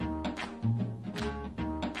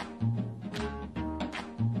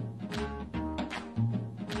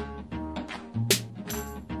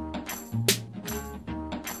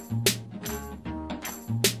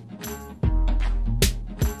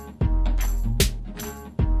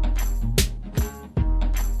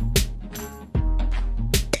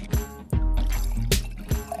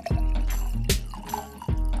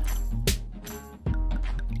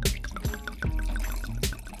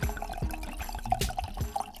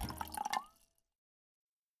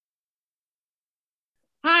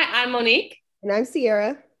I'm Monique. And I'm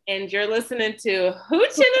Sierra. And you're listening to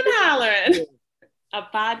Hoochin' and Hollering, a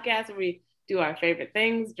podcast where we do our favorite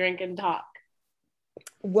things, drink and talk.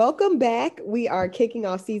 Welcome back. We are kicking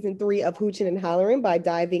off season 3 of Hoochin' and Hollering by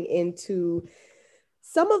diving into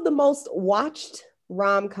some of the most watched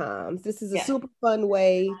rom-coms. This is a super fun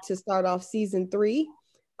way to start off season 3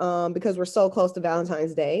 because we're so close to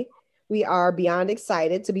Valentine's Day. We are beyond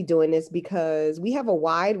excited to be doing this because we have a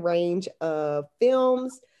wide range of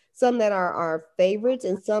films, some that are our favorites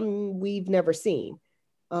and some we've never seen.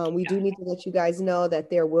 We do need to let you guys know that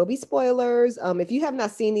there will be spoilers. If you have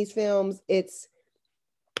not seen these films,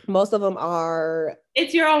 most of them are...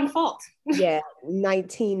 It's your own fault.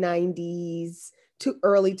 1990s to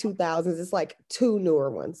early 2000s. It's like 2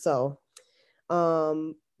 newer ones. So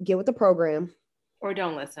get with the program. Or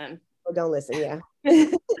don't listen. Yeah.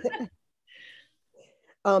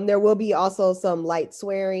 There will be also some light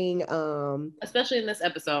swearing. Especially in this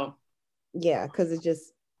episode. Yeah, because it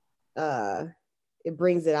just... it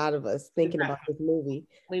brings it out of us thinking about this movie.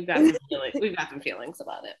 We've got some feelings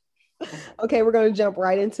about it. Okay, we're going to jump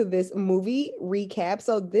right into this movie recap.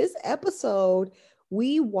 So this episode,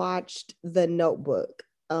 we watched The Notebook.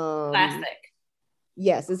 Classic.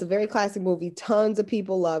 Yes, it's a very classic movie. Tons of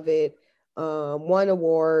people love it. Won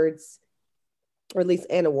awards, or at least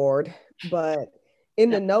an award. But in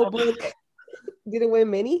The Notebook, did it win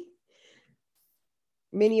many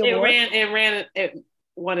awards? It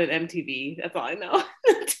won at MTV. That's all I know.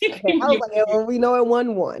 Okay, I was like, well, we know it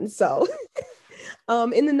won one. So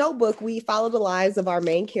in The Notebook, we follow the lives of our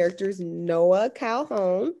main characters, Noah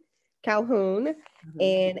Calhoun,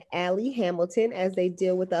 and Allie Hamilton, as they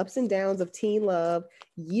deal with the ups and downs of teen love,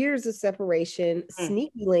 years of separation,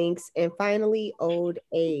 sneaky links, and finally old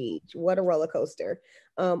age. What a roller coaster.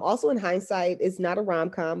 Also, in hindsight, it's not a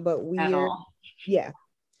rom-com, but weird. Yeah.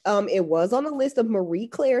 It was on the list of Marie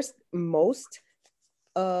Claire's most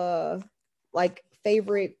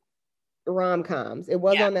favorite rom-coms. It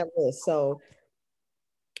was on that list. So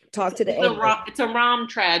it's a rom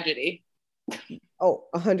tragedy. Oh,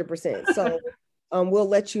 100%. So we'll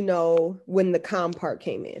let you know when the com part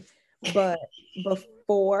came in. But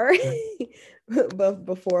before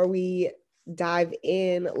we dive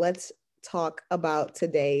in, let's talk about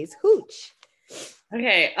today's hooch.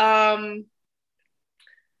 Okay.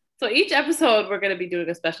 So each episode we're going to be doing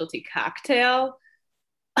a specialty cocktail.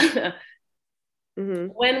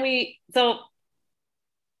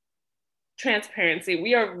 Transparency,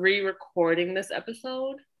 we are re-recording this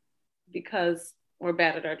episode because we're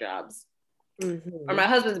bad at our jobs, or my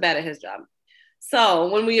husband's bad at his job. So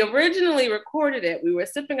when we originally recorded it, we were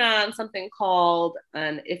sipping on something called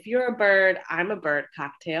an If You're a Bird, I'm a Bird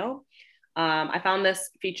cocktail. I found this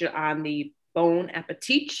feature on the Bon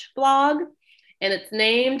Appetit blog, and it's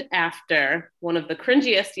named after one of the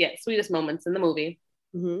cringiest yet sweetest moments in the movie.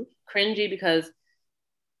 Cringy because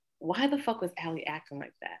why the fuck was Allie acting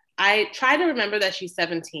like that? I try to remember that she's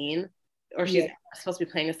 17 or she's supposed to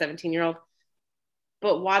be playing a 17-year-old.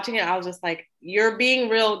 But watching it, I was just like, you're being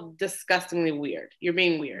real disgustingly weird. You're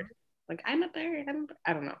being weird. Like, I'm a bird.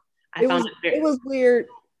 I don't know. It was weird.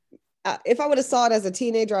 If I would have saw it as a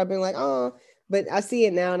teenager, I'd been like, oh, but I see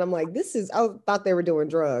it now and I'm like, I thought they were doing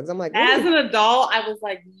drugs. I'm like, as an adult, I was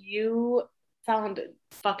like, you sound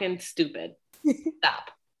fucking stupid.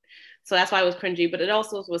 Stop. So that's why it was cringy, but it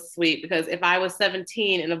also was sweet because if I was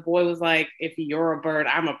 17 and a boy was like, if you're a bird,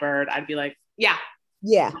 I'm a bird, I'd be like, yeah,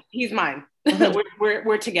 he's mine.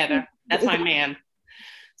 we're together. That's my man.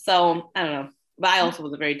 So I don't know, but I also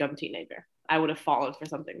was a very dumb teenager. I would have fallen for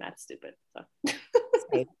something that stupid. So.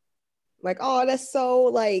 Like, oh, that's so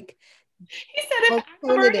like. He said, if I'm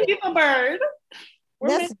a bird, he's a bird.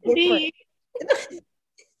 That's different.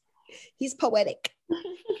 He's poetic.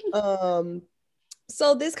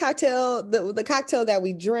 So this cocktail, the cocktail that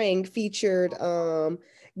we drank featured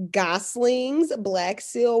Gosling's Black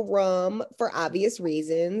Seal rum for obvious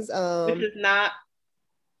reasons. Which is not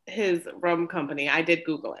his rum company. I did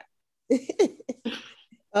Google it.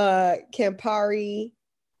 Campari,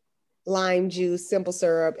 lime juice, simple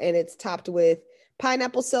syrup, and it's topped with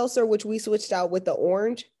pineapple seltzer, which we switched out with the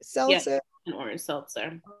orange seltzer. Yes, an orange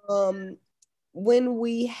seltzer. When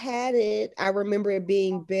we had it, I remember it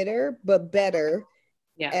being bitter, but better.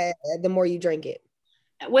 Yeah. The more you drink it.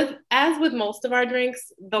 As with most of our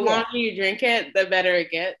drinks, the longer you drink it, the better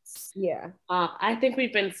it gets. Yeah. I think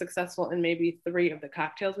we've been successful in maybe 3 of the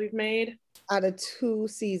cocktails we've made. Out of 2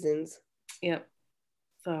 seasons. Yep.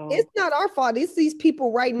 So it's not our fault. It's these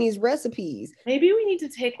people writing these recipes. Maybe we need to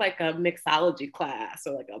take like a mixology class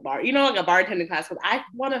or like a bartending class. Because I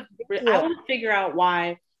want to figure out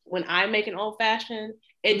why when I make an old fashioned,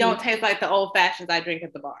 it don't taste like the old fashions I drink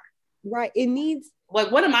at the bar. Right. It needs,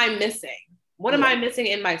 like, what am I missing? What am I missing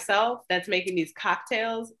in myself that's making these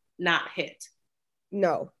cocktails not hit?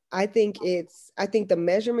 No, I think the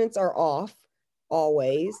measurements are off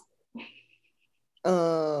always.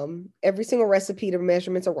 Every single recipe, the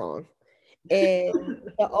measurements are wrong. And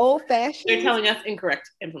the old fashions, they're telling us incorrect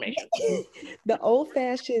information. The old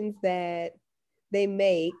fashions that they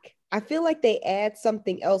make, I feel like they add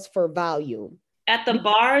something else for volume. At the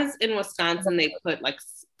bars in Wisconsin, they put like,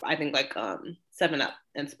 I think like 7-Up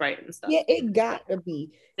and Sprite and stuff. Yeah, it got to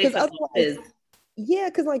be, because otherwise, yeah,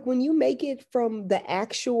 because like when you make it from the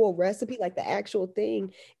actual recipe, like the actual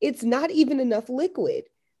thing, it's not even enough liquid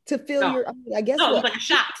to fill your. I guess it was like a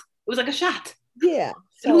shot. It was like a shot. Yeah.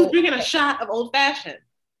 So who's drinking a shot of old fashioned?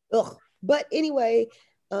 Ugh. But anyway,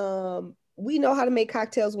 we know how to make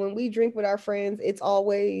cocktails. When we drink with our friends, it's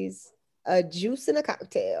always a juice and a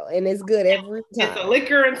cocktail, and it's good every time. It's a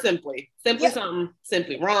liquor and simply something,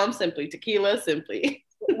 simply rum, simply tequila, simply.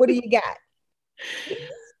 What do you got?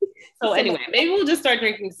 So anyway, maybe we'll just start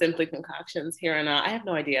drinking simply concoctions here and I have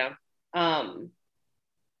no idea.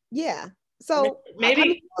 Yeah. So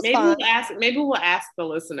maybe we'll ask the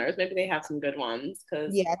listeners. Maybe they have some good ones.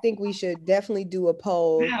 I think we should definitely do a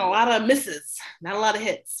poll. We had a lot of misses, not a lot of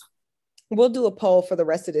hits. We'll do a poll for the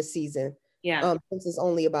rest of this season. Yeah. Since it's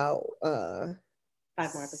only about 5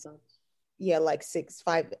 more episodes. Yeah, like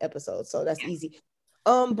 5 episodes. So that's easy.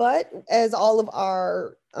 But as all of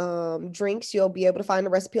our drinks, you'll be able to find the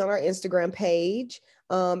recipe on our Instagram page.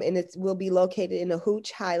 And it will be located in a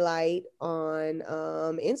Hooch highlight on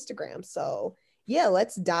Instagram. So yeah,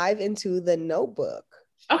 let's dive into The Notebook.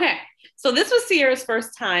 Okay. So this was Sierra's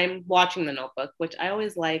first time watching The Notebook, which I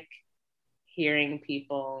always like hearing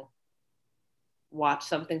people watch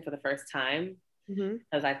something for the first time,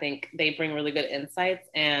 because I think they bring really good insights.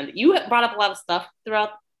 And you brought up a lot of stuff throughout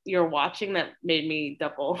your watching that made me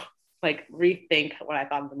rethink what I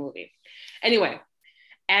thought of the movie. Anyway,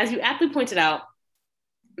 as you aptly pointed out,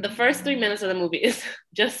 the first 3 minutes of the movie is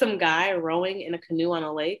just some guy rowing in a canoe on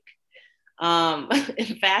a lake.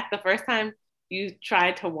 In fact, the first time you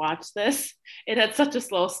tried to watch this, it had such a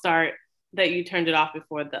slow start that you turned it off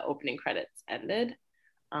before the opening credits ended.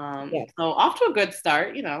 So off to a good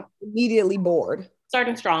start, Immediately bored.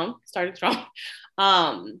 Starting strong.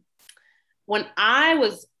 When I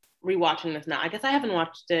was rewatching this now, I guess I haven't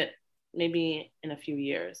watched it maybe in a few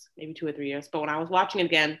years, maybe 2 or 3 years. But when I was watching it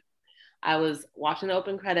again, I was watching the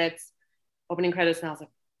opening credits, and I was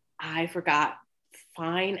like, I forgot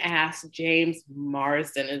fine ass James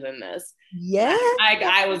Marsden is in this. Yeah.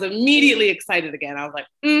 I was immediately excited again. I was like,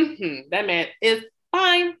 that man is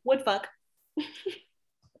fine. Would fuck.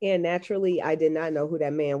 And naturally, I did not know who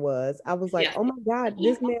that man was. I was like, oh my God,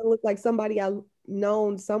 this man looked like somebody I've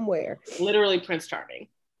known somewhere. Literally Prince Charming.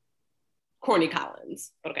 Corny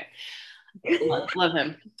Collins. Okay. Love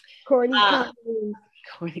him. Corny Collins.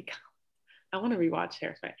 I want to rewatch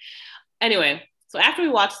Hairspray. Anyway, so after we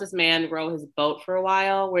watch this man row his boat for a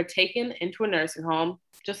while, we're taken into a nursing home.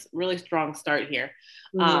 Just really strong start here.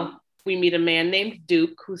 We meet a man named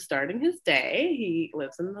Duke who's starting his day. He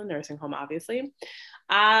lives in the nursing home, obviously.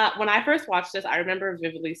 When I first watched this, I remember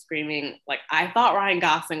vividly screaming, like, I thought Ryan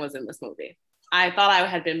Gosling was in this movie. I thought I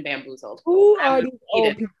had been bamboozled. Who are these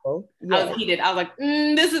old people? Yes. I was heated. I was like,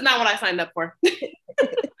 this is not what I signed up for.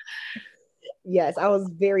 Yes, I was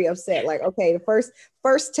very upset. Like, okay, the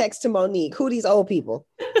first text to Monique, who these old people?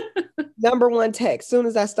 Number one text, soon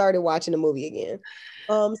as I started watching the movie again.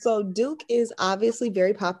 So Duke is obviously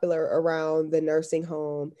very popular around the nursing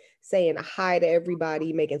home, saying hi to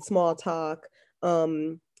everybody, making small talk.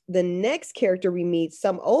 The next character we meet,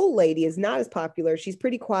 some old lady, is not as popular. She's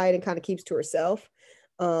pretty quiet and kind of keeps to herself.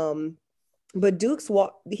 But Duke's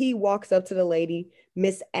walks up to the lady,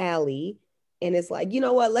 Miss Allie, and it's like, you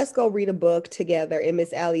know what, let's go read a book together. And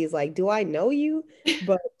Miss Allie is like, do I know you?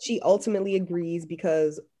 But she ultimately agrees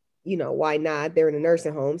because, why not? They're in a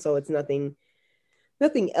nursing home, so it's nothing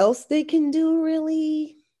else they can do,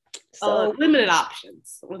 really. So limited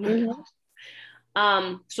options.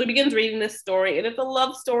 So he begins reading this story, and it's a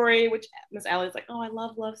love story, which Miss Allie's like, oh, I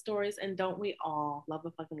love love stories, and don't we all love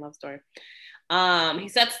a fucking love story? He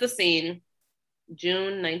sets the scene,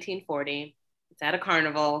 June 1940. It's at a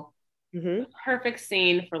carnival. Perfect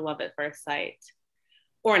scene for love at first sight,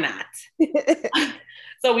 or not.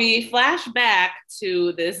 So we flash back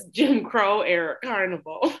to this Jim Crow era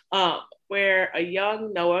carnival, where a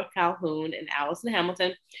young Noah Calhoun and Allison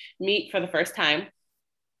Hamilton meet for the first time.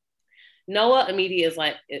 Noah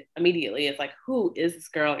immediately is like, who is this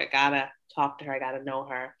girl? I gotta talk to her. I gotta know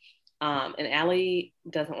her. And Allie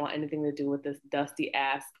doesn't want anything to do with this dusty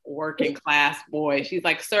ass working class boy. She's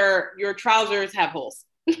like, sir, your trousers have holes.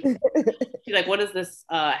 She's like, what is this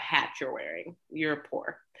hat you're wearing? You're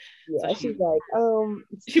poor. Yeah, so she's like,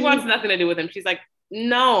 she wants nothing to do with him. She's like,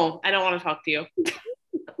 no, I don't want to talk to you.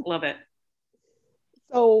 Love it.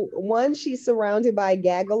 So one, she's surrounded by a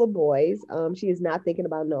gaggle of boys. She is not thinking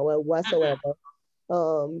about Noah whatsoever.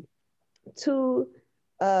 Two,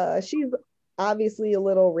 she's obviously a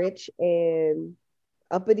little rich and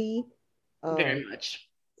uppity. Very much.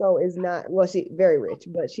 So is not, well, she very rich,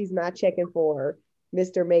 but she's not checking for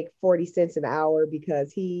Mr. Make 40 cents an hour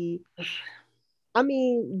because he, I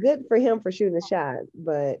mean, good for him for shooting a shot,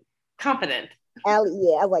 but confident. Allie,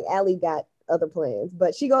 yeah, like Allie got other plans,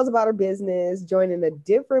 but she goes about her business, joining a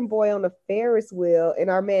different boy on the Ferris wheel, and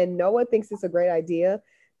our man Noah thinks it's a great idea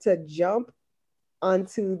to jump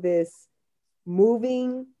onto this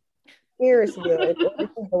moving Ferris wheel in order to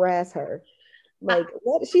harass her. Like,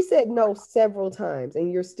 what? She said no several times,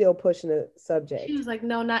 and you're still pushing the subject. She was like,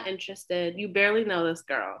 no, not interested. You barely know this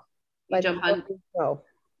girl. You jump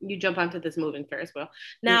onto this moving Ferris wheel.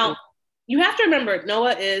 Now, you have to remember,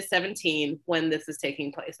 Noah is 17 when this is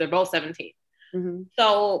taking place. They're both 17.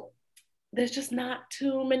 So there's just not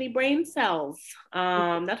too many brain cells.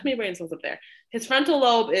 Not too many brain cells up there. His frontal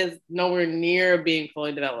lobe is nowhere near being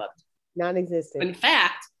fully developed. Non-existent. In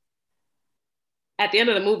fact, at the end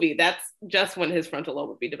of the movie, that's just when his frontal lobe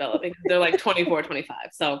would be developing. They're like 24, 25.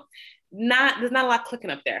 So there's not a lot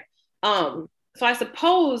clicking up there. So I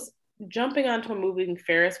suppose jumping onto a moving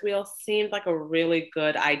Ferris wheel seemed like a really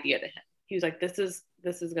good idea to him. He was like, this is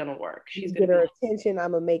gonna work. She's gonna get her attention.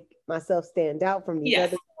 I'm gonna make myself stand out from these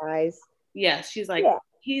other guys. Yes, she's like,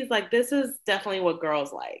 he's like, this is definitely what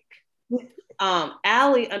girls like.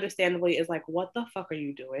 Allie, understandably, is like, what the fuck are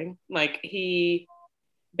you doing? Like,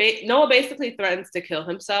 Noah basically threatens to kill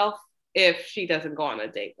himself if she doesn't go on a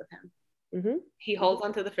date with him. He holds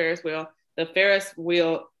onto the Ferris wheel. The Ferris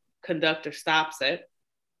wheel conductor stops it,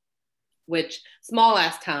 which small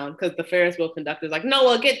ass town, because the Ferris wheel conductor is like,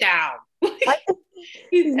 Noah, get down.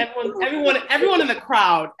 Everyone in the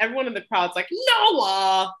crowd's like,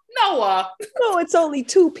 Noah. No, it's only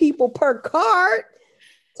 2 people per cart.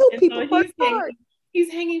 2 people per cart.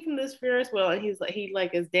 He's hanging from this Ferris wheel, and he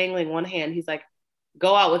is dangling one hand. He's like,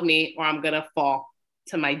 go out with me or I'm gonna fall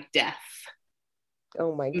to my death.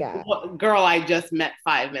 Oh my God. Girl I just met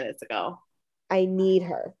 5 minutes ago. I need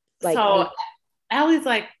her. Allie's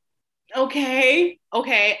like, okay.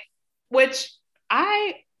 Which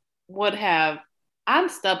I would have, I'm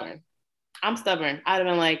stubborn. I'd have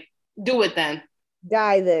been like, do it then.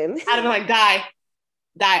 Die then. I'd have been like, die,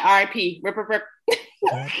 R.I.P. Rip.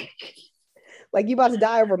 Like, you about to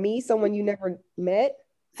die over me, someone you never met?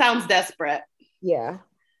 Sounds desperate. Yeah.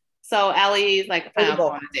 So Allie's like, fine, I'll go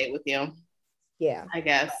on a date with you. Yeah. I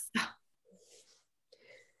guess.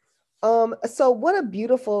 So what a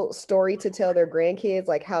beautiful story to tell their grandkids,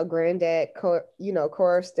 like how granddad,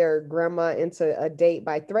 coerced their grandma into a date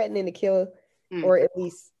by threatening to kill or at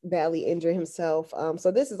least badly injure himself. So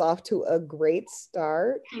this is off to a great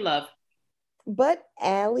start. Love. But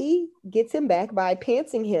Allie gets him back by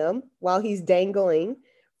pantsing him while he's dangling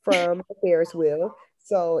from the Ferris wheel.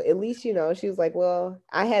 So at least, she was like, well,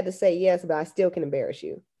 I had to say yes, but I still can embarrass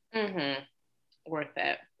you. Worth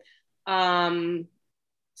it.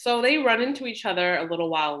 So they run into each other a little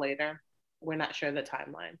while later. We're not sure the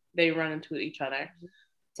timeline. They run into each other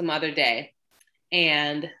some other day.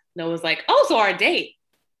 And Noah's like, oh, so our date.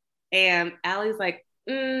 And Allie's like,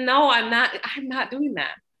 no, I'm not doing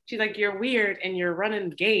that. She's like, you're weird and you're running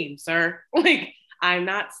game, sir. Like, I'm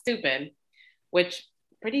not stupid. Which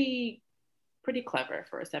pretty clever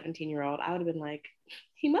for a 17-year-old. I would have been like,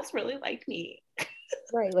 he must really like me.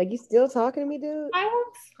 Right, like, you still talking to me, dude? I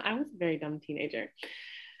was a very dumb teenager.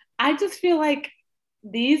 I just feel like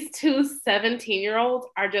these 2 17-year-olds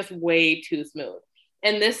are just way too smooth.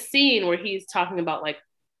 And this scene where he's talking about like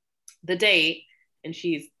the date and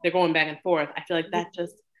they're going back and forth, I feel like that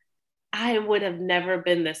just, I would have never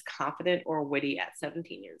been this confident or witty at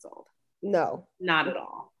 17 years old. No. Not at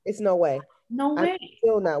all. It's no way. No way. I'm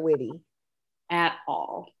still not witty. At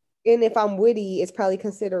all. And if I'm witty, it's probably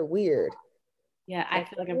considered weird. Yeah, I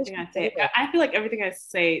feel like everything I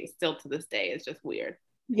say still to this day is just weird.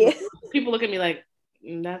 Yeah. People look at me like,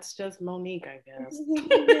 that's just Monique, I guess.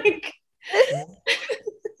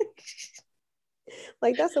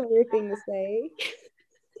 Like, that's a weird thing to say.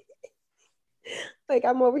 Like,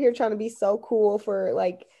 I'm over here trying to be so cool for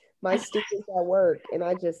like my students at work, and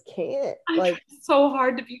I just can't. Like, it's so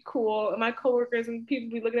hard to be cool. And my coworkers and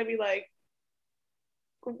people be looking at me like,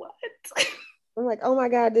 what? I'm like, oh my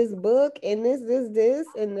God, this book and this,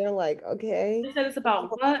 and they're like, okay. They said it's about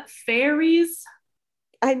what? Fairies?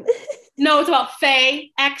 No, it's about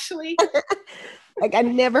Faye, actually. Like I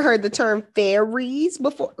never heard the term fairies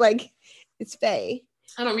before. Like it's fae.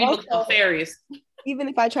 I don't read books about fairies. Even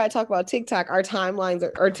if I try to talk about TikTok, our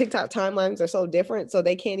TikTok timelines are so different. So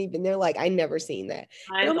they can't even, they're like, I never seen that.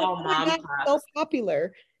 Mine's all like, mom that's so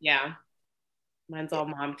popular. Yeah. Mine's all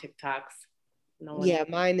mom TikToks. No one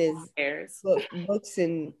mine is books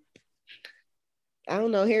and I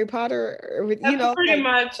don't know, Harry Potter, you know. Pretty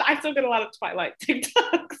much. I still get a lot of Twilight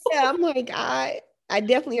TikToks. Yeah, I'm like, I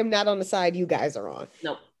definitely am not on the side you guys are on.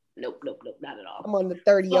 Nope, not at all. I'm on the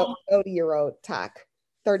 30-year-old talk.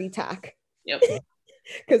 30 talk. Yep.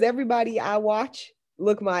 Because everybody I watch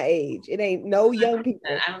look my age. It ain't no young people.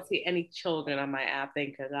 I don't see any children on my app,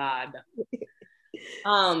 thank God.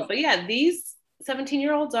 But yeah, these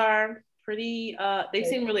 17-year-olds are pretty they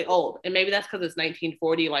seem really old. And maybe that's because it's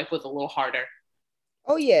 1940, life was a little harder.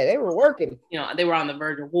 Oh yeah, they were working. You know, they were on the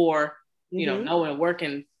verge of war. You know, no one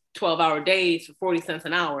working 12-hour days for 40 cents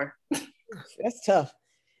an hour. That's tough.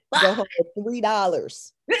 Go home with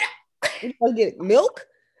 $3. You gonna get milk?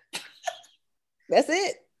 That's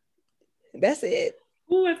it. That's it.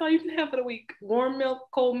 Ooh, that's all you can have for the week. Warm milk,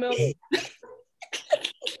 cold milk.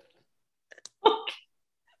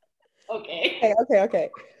 Okay.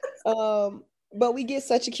 But we get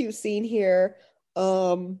such a cute scene here.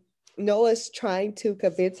 Noah's trying to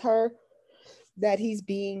convince her that he's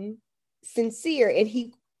being sincere, and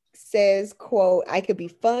he says, quote, I could be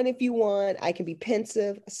fun if you want, I can be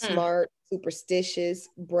pensive, smart, superstitious,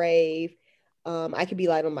 brave, I can be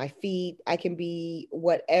light on my feet, I can be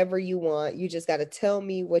whatever you want, you just got to tell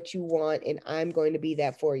me what you want and I'm going to be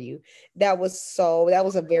that for you. That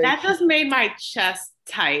just made my chest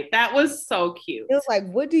tight. That was so cute. It was like,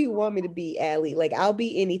 what do you want me to be, Allie? Like, I'll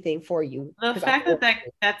be anything for you. The fact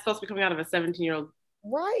that's supposed to be coming out of a 17-year-old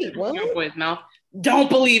boy's mouth, don't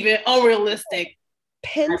believe it. Unrealistic.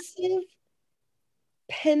 Pensive.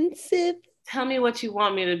 Tell me what you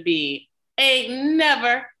want me to be. Ain't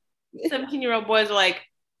never. 17-year-old boys are like,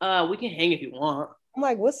 we can hang if you want. I'm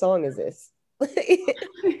like, what song is this?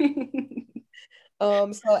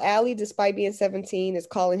 So Allie, despite being 17, is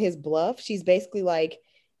calling his bluff. She's basically like,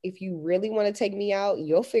 if you really want to take me out,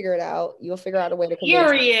 you'll figure it out. You'll figure out a way to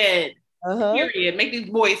Period. Period. Make these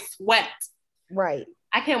boys sweat. Right.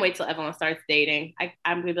 I can't wait till everyone starts dating.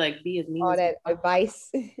 I'm gonna be like, be as mean all as that advice.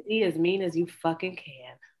 Be as mean as you fucking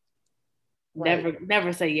can. Right.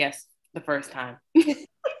 Never say yes the first time.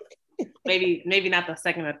 maybe not the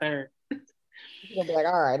second or third. You'll be like,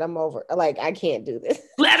 all right, I'm over. Like, I can't do this.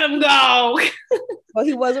 Let him go. Well,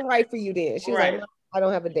 he wasn't right for you then. She was like, no, I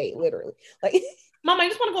don't have a date, literally. Like, Mom, I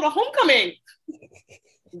just want to go to homecoming.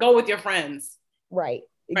 Go with your friends. Right.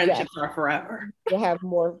 Friendships are forever. You'll have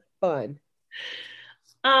more fun.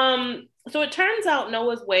 So it turns out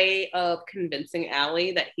Noah's way of convincing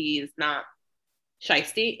Allie that he's not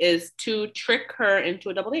shiesty is to trick her into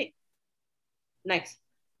a double date. Nice.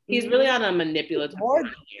 He's really on a manipulative.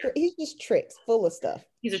 He's just tricks, full of stuff.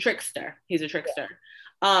 He's a trickster.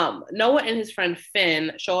 Noah and his friend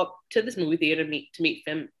Finn show up to this movie theater to meet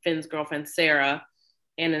Finn's girlfriend Sarah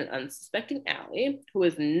and an unsuspecting Allie, who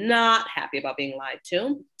is not happy about being lied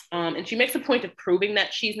to. And she makes a point of proving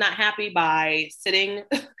that she's not happy by sitting.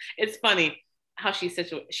 It's funny how she's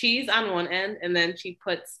situated. She's on one end, and then she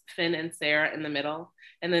puts Finn and Sarah in the middle,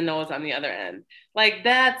 and then Noah's on the other end. Like,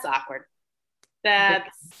 that's awkward. That's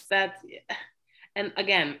and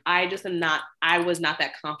again, I was not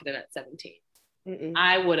that confident at 17. Mm-mm.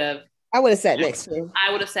 I would have sat next to him.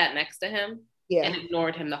 I would have sat next to him and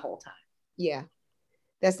ignored him the whole time. Yeah.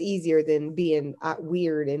 That's easier than being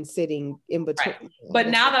weird and sitting in between. Right. But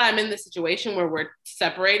now that I'm in the situation where we're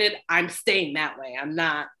separated, I'm staying that way. I'm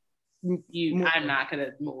not gonna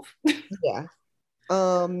move. Yeah.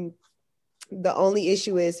 The only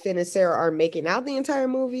issue is Finn and Sarah are making out the entire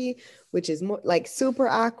movie, which is more like super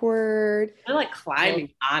awkward. They're like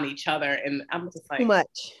climbing on each other, and I'm just like, too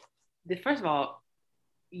much. First of all,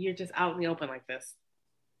 you're just out in the open like this.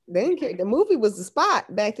 They didn't care. The movie was the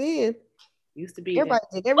spot back then. Used to be. Everybody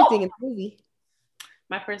did everything in the movie.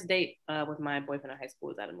 My first date with my boyfriend in high school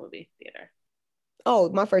was at a movie theater. Oh,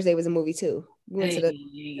 my first date was a movie too. We went to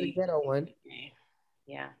the ghetto one.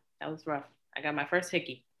 Yeah, that was rough. I got my first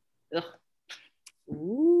hickey. Ugh.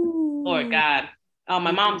 Ooh. Lord God. Oh,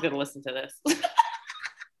 my mom's gonna listen to this.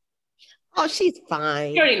 Oh, she's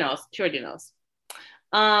fine. She already knows.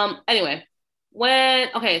 Anyway,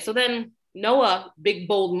 so then Noah, big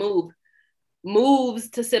bold moves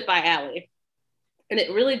to sit by Allie. And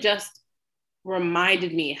it really just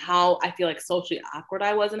reminded me how I feel like socially awkward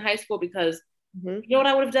I was in high school, because you know what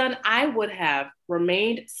I would have done? I would have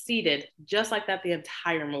remained seated just like that the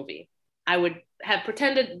entire movie. I would have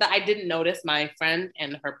pretended that I didn't notice my friend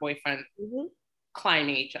and her boyfriend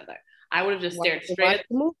climbing each other. I would have just stared straight at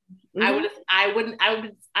the movie. I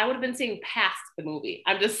would have been seeing past the movie.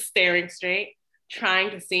 I'm just staring straight,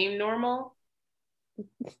 trying to seem normal.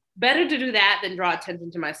 Better to do that than draw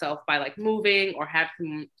attention to myself by like moving or have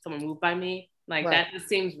someone move by me. Like that just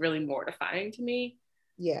seems really mortifying to me.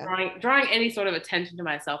 Yeah. Drawing any sort of attention to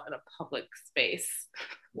myself in a public space.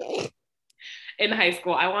 In high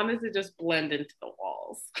school, I wanted to just blend into the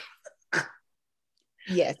walls.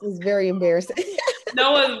 Yes, it's very embarrassing.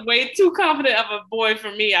 Noah's way too confident of a boy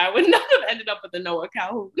for me. I would not have ended up with the Noah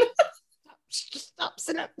Calhoun. Stop,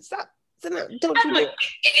 sit down, don't you do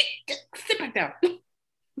it. Sit back down.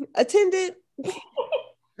 Attendant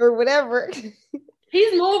or whatever.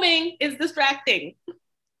 He's moving. It's distracting.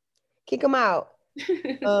 Kick him out.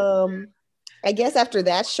 I guess after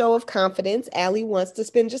that show of confidence, Allie wants to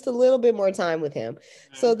spend just a little bit more time with him.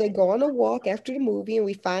 So they go on a walk after the movie, and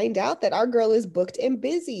we find out that our girl is booked and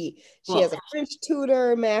busy. She has a French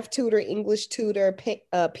tutor, math tutor, English tutor,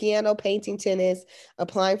 piano, painting, tennis,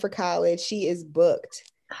 applying for college. She is booked.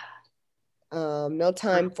 No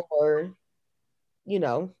time for,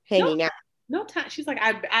 hanging out. No time. She's like,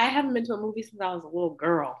 I haven't been to a movie since I was a little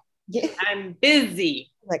girl. Yeah. I'm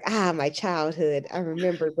busy. Like, my childhood. I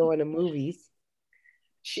remember going to movies.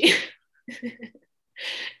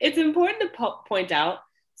 It's important to point out,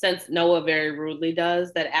 since Noah very rudely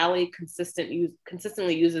does, that Allie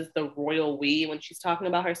consistently uses the royal we when she's talking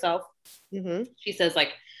about herself. Mm-hmm. She says,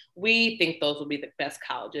 like, we think those will be the best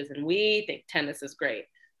colleges, and we think tennis is great.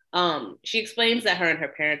 She explains that her and her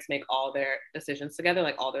parents make all their decisions together,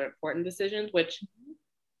 like all their important decisions, which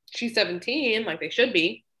she's 17, like they should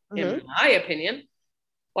be, in my opinion.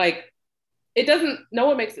 Like,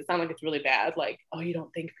 Noah makes it sound like it's really bad. Like, oh, you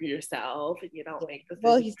don't think for yourself and you don't make decisions.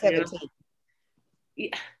 Well, he's 17.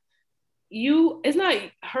 It's not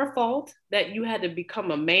her fault that you had to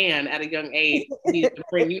become a man at a young age. You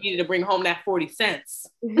needed to bring home that 40 cents.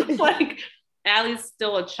 Like, Allie's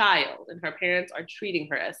still a child and her parents are treating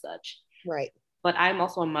her as such. Right. But I'm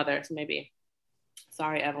also a mother, so maybe,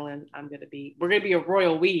 sorry, Evelyn, we're going to be a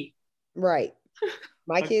royal we. Right.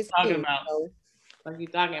 My kids. What are you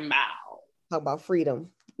talking about? Talk about freedom.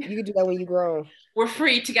 You can do that when you grow. We're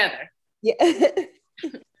free together. Yeah.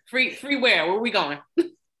 Free where? Where are we going?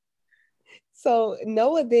 So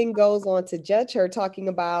Noah then goes on to judge her, talking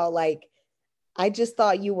about, like, I just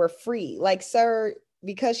thought you were free. Like, sir,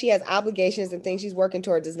 because she has obligations and things she's working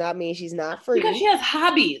toward does not mean she's not free. Because she has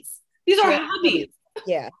hobbies. These are hobbies.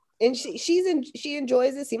 Yeah. And she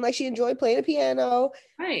enjoys it. Seemed like she enjoyed playing the piano.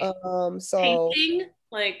 Right. So painting,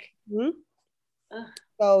 like.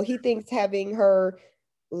 So he thinks having her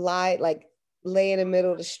lay in the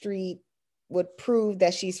middle of the street would prove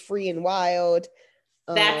that she's free and wild.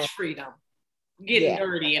 That's freedom. Getting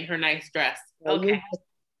dirty in her nice dress. Okay.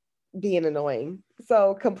 Being annoying.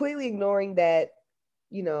 So completely ignoring that,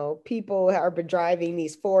 people are driving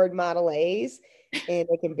these Ford Model A's and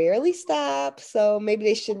they can barely stop. So maybe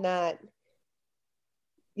they should not,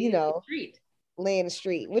 lay in the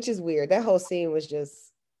street, which is weird. That whole scene was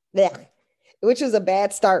just, which was a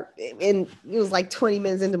bad start. And it was like 20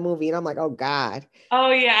 minutes into the movie. And I'm like, oh God.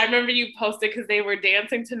 Oh yeah. I remember you posted because they were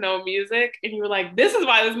dancing to no music. And you were like, this is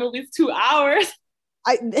why this movie's 2 hours.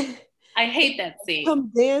 I hate that scene.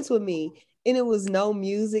 Come dance with me. And it was no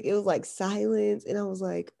music. It was like silence. And I was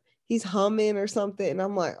like, he's humming or something. And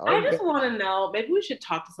I'm like, oh, I just want to know, maybe we should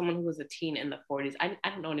talk to someone who was a teen in the 40s. I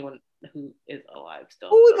don't know anyone who is alive still.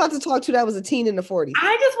 Who we about to talk to that was a teen in the 40s?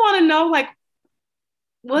 I just want to know, like,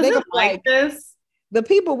 was it like this? The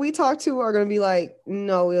people we talked to are going to be like,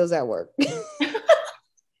 no, it was at work.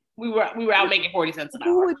 we were out making 40 cents an hour.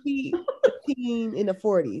 Who would be a teen in the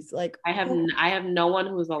 40s? Like, I have no one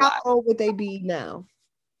who's alive. How old would they be now?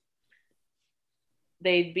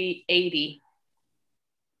 They'd be 80.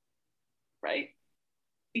 Right?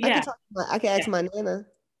 Yeah. I can ask my Nana.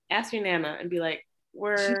 Ask your Nana and be like,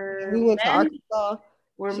 we went to Arkansas.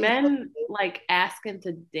 Were men like asking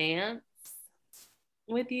to dance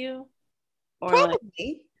with you? Or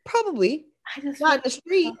probably. I just not in the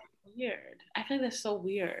street. So weird. I feel like that's so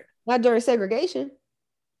weird. Not during segregation.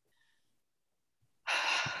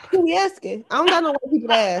 Who we asking? I don't got no white people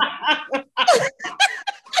to ask.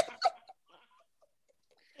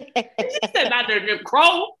 She said not during Jim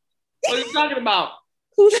Crow. What are you talking about?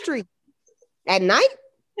 Whose street? At night?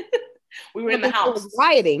 We were in the house.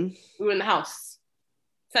 Rioting. We were in the house.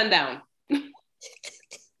 Sundown.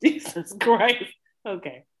 Jesus Christ.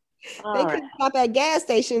 Okay. They couldn't stop at gas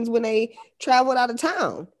stations when they traveled out of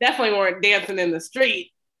town. Definitely weren't dancing in the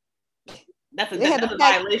street. That's a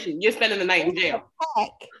violation. You're spending the night in jail.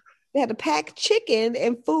 They had to pack chicken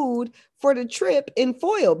and food for the trip in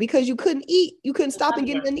foil because you couldn't stop and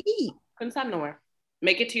get nothing to eat. Couldn't stop nowhere.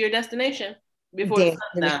 Make it to your destination before the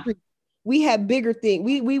sun's down. We have bigger things.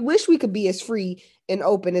 We wish we could be as free and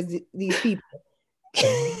open as these people.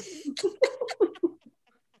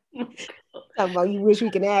 Talking about you wish we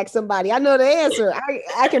can ask somebody. I know the answer.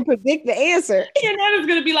 I can predict the answer. Your nana's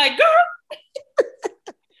gonna be like, girl,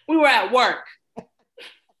 we were at work.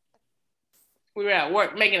 We were at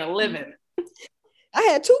work making a living. I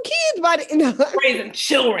had 2 kids by the raising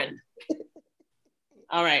children.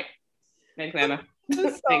 All right. Thanks, Anna.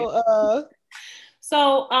 This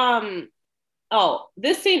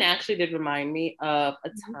scene actually did remind me of a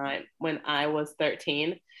time when I was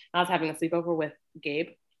 13. I was having a sleepover with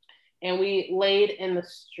Gabe, and we laid in the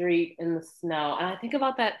street in the snow. And I think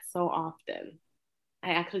about that so often.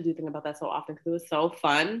 I actually do think about that so often because it was so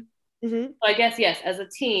fun. So I guess, yes, as a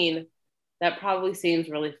teen, that probably seems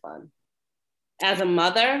really fun. As a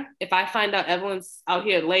mother, if I find out Evelyn's out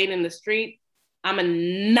here laying in the street, I'm gonna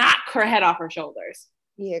knock her head off her shoulders.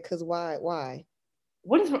 Yeah, because why?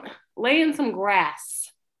 What is lay in some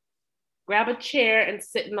grass, grab a chair and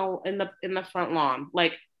sit in the front lawn.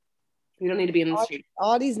 Like, you don't need to be in the street.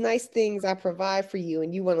 All these nice things I provide for you,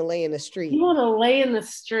 and you want to lay in the street. You want to lay in the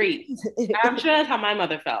street. I'm sure that's how my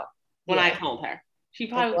mother felt when I told her. She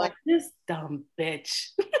probably was like, "This dumb bitch."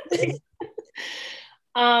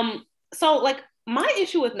 So like my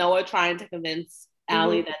issue with Noah trying to convince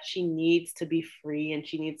Allie that she needs to be free and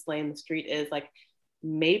she needs to lay in the street is like,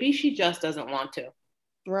 maybe she just doesn't want to.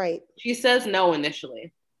 Right. She says no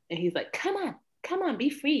initially. And he's like, come on, be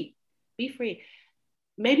free. Be free.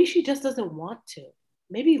 Maybe she just doesn't want to.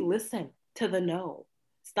 Maybe listen to the no.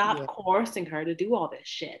 Stop coercing her to do all this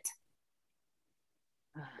shit.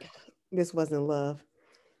 This wasn't love.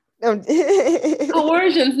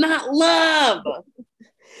 Coercion's not love.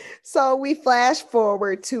 So we flash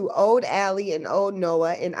forward to old Allie and old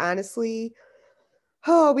Noah, and honestly,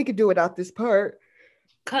 we could do without this part.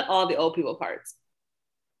 Cut all the old people parts.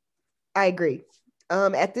 I agree.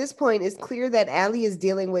 At this point, it's clear that Allie is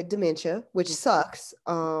dealing with dementia, which sucks.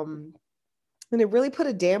 And it really put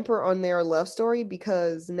a damper on their love story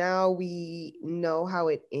because now we know how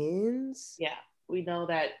it ends. Yeah, we know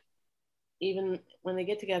that even when they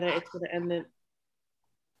get together, it's going to end in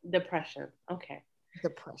depression. Okay.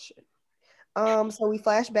 Depression. So we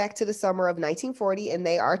flash back to the summer of 1940 and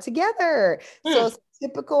they are together. So it's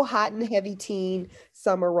typical hot and heavy teen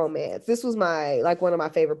summer romance. This was one of my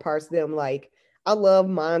favorite parts of them. Like, I love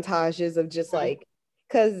montages of just like,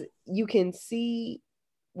 because you can see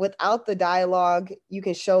without the dialogue, you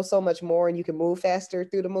can show so much more and you can move faster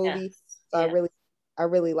through the movie. So I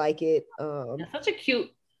really like it. Such a cute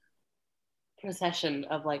procession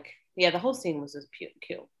of like, the whole scene was just cute.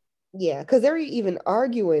 Yeah, because they're even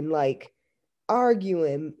arguing,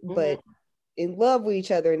 but in love with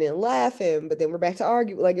each other and then laughing, but then we're back to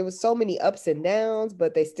arguing. Like, it was so many ups and downs,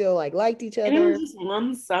 but they still like liked each other. And it was just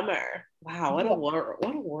one summer. Wow, what a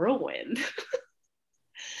whirlwind.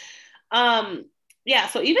 So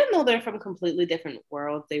even though they're from completely different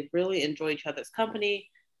worlds, they really enjoy each other's company.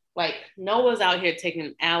 Like, Noah's out here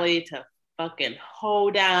taking Allie to fucking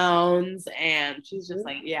hoedowns, and she's just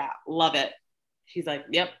like, yeah, love it. She's like,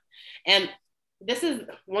 yep. And this is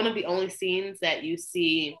one of the only scenes that you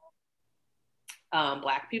see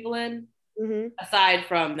Black people in, aside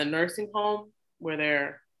from the nursing home where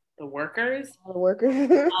they're the workers.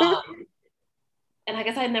 And I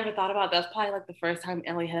guess I never thought about that's probably like the first time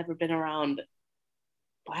Ellie had ever been around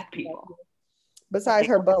Black people. Besides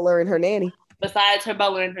her butler and her nanny.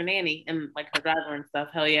 And like her driver and stuff.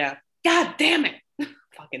 Hell yeah. God damn it.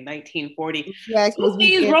 Fucking 1940.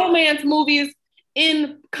 These romance movies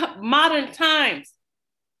in modern times.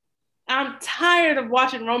 I'm tired of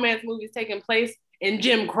watching romance movies taking place in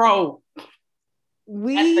Jim Crow. At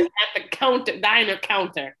the diner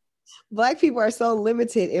counter. Black people are so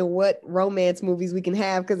limited in what romance movies we can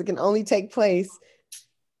have because it can only take place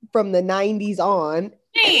from the 90s on.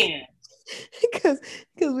 Man. Because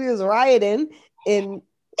we was rioting and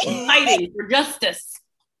fighting for justice.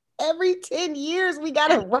 Every 10 years we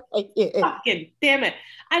gotta riot. Fucking damn it.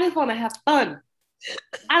 I just want to have fun.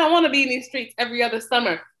 I don't want to be in these streets every other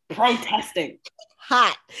summer protesting.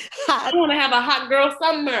 Hot. I want to have a hot girl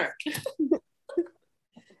summer.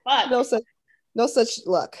 But no such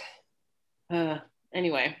luck.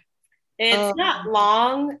 Anyway, it's not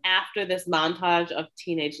long after this montage of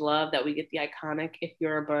teenage love that we get the iconic "If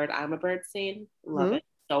You're a Bird, I'm a Bird" scene. Love it.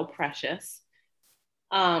 So precious.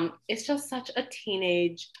 It's just such a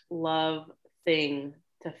teenage love thing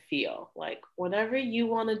to feel. Like, whatever you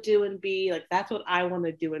want to do and be, like, that's what I want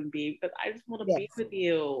to do and be, but I just want to be with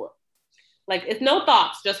you. Like, it's no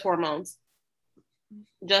thoughts, just hormones.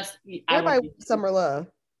 Just everybody summer love.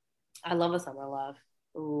 I love a summer love.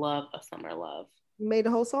 Love a summer love. You made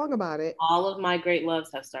a whole song about it. All of my great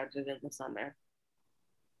loves have started in the summer.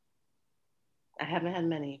 I haven't had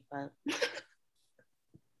many, but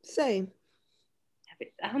same.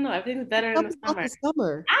 I don't know. Everything's better in the summer.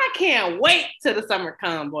 Summer. I can't wait till the summer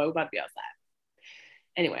come, boy. We're about to be outside.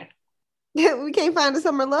 Anyway. We can't find the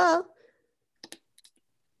summer love.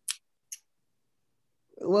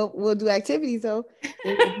 Well, we'll do activities though.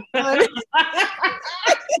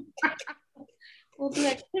 We'll do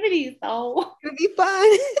activities though. It'll be fun.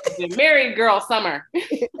 It's a married girl summer.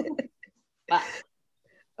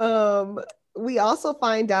 We also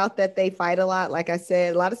find out that they fight a lot. Like I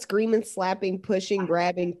said, a lot of screaming, slapping, pushing,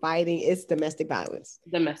 grabbing, fighting. It's domestic violence.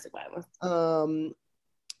 Domestic violence.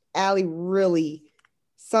 Allie really,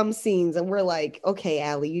 some scenes, and we're like, okay,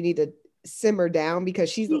 Allie, you need to simmer down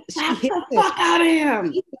because she hit the fuck out of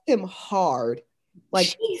him. She hit him hard. Like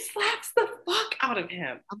she slaps the fuck out of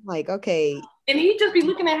him. I'm like, okay. And he'd just be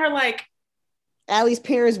looking at her like, Allie's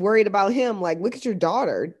parents worried about him. Like, look at your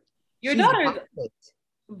daughter. Your daughter's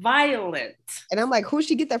violent. And I'm like, who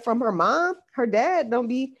she get that from? Her mom? Her dad? Don't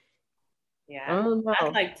be. Yeah, I don't know.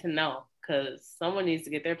 I'd like to know because someone needs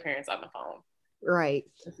to get their parents on the phone. Right.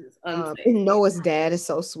 This is unsafe. And Noah's dad is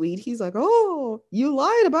so sweet. He's like, oh, you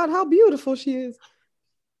lied about how beautiful she is.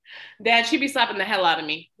 Dad, she be slapping the hell out of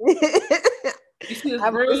me. You see this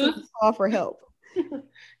bruise? Call for help.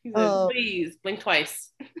 He says, please blink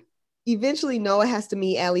twice. Eventually, Noah has to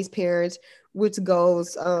meet Allie's parents, which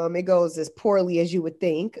goes as poorly as you would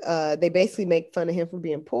think. They basically make fun of him for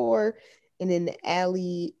being poor, and then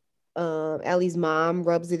Allie's mom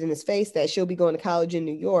rubs it in his face that she'll be going to college in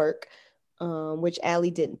New York, which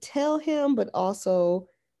Allie didn't tell him. But also,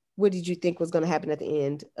 what did you think was going to happen at the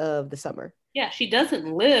end of the summer? Yeah, she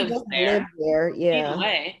doesn't live there. Yeah. Either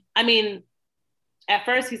way. I mean, at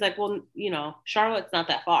first he's like, well, Charlotte's not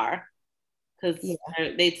that far because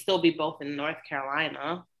they'd still be both in North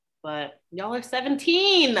Carolina, but y'all are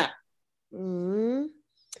 17. Mm-hmm.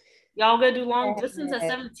 Y'all gonna do long distance at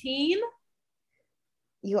 17?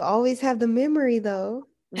 You always have the memory though.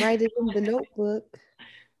 Write it in the notebook.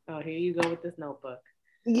 Oh, here you go with this notebook.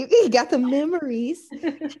 You got the memories.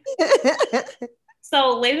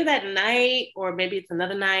 So later that night, or maybe it's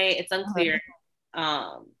another night, it's unclear.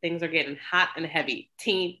 Things are getting hot and heavy.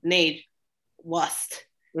 Teenage lust.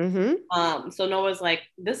 Mm-hmm. So Noah's like,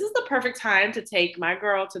 this is the perfect time to take my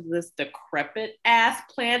girl to this decrepit ass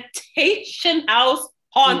plantation house,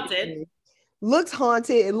 haunted. Mm-hmm. Looks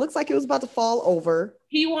haunted. It looks like it was about to fall over.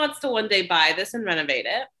 He wants to one day buy this and renovate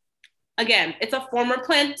it. Again, it's a former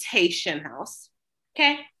plantation house.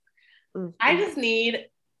 Okay. Mm-hmm. I just need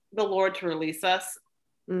the Lord to release us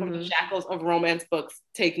from the shackles of romance books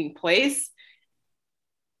taking place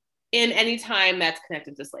in any time that's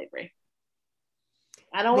connected to slavery.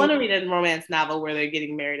 I don't want to read a romance novel where they're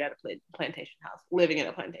getting married at a plantation house, living in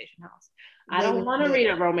a plantation house. I don't want to read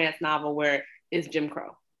a romance novel where it's Jim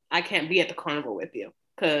Crow. I can't be at the carnival with you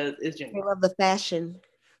because it's Jim Crow. I love the fashion.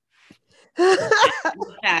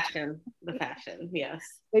 The fashion, yes.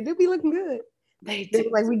 They do be looking good. They're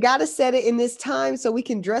like, we got to set it in this time so we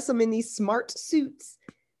can dress them in these smart suits.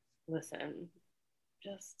 Listen,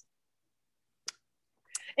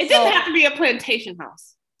 it didn't have to be a plantation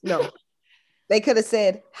house. No. They could have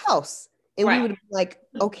said house. And we would have been like,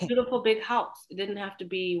 okay. Beautiful big house. It didn't have to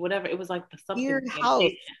be whatever. It was like the something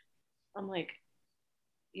house. I'm like,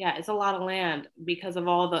 yeah, it's a lot of land because of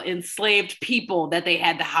all the enslaved people that they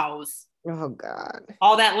had to house. Oh God.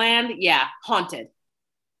 All that land, yeah, haunted.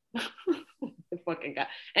 Fucking God.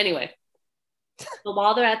 Anyway, so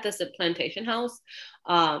while they're at this plantation house,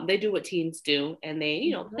 they do what teens do, and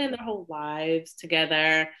they, plan their whole lives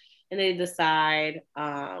together, and they decide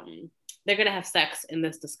they're gonna have sex in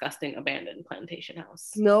this disgusting abandoned plantation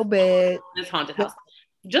house. No bed. This haunted house.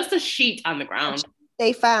 Just a sheet on the ground.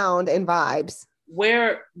 They found in vibes.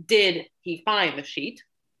 Where did he find the sheet?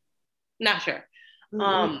 Not sure.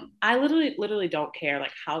 Mm-hmm. I literally don't care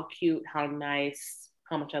like how cute, how nice,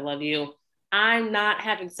 how much I love you. I'm not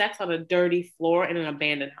having sex on a dirty floor in an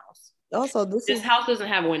abandoned house. Also, this house doesn't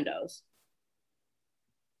have windows.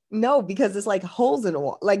 No, because it's like holes in the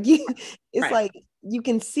wall. Like it's like you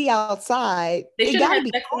can see outside. They should have had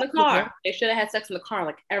sex in the car. They should have had sex in the car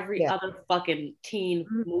like every other fucking teen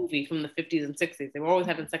movie from the 50s and 60s. They were always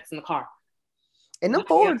having sex in the car. And the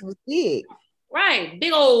Fords was big. Right.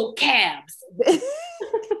 Big old cabs.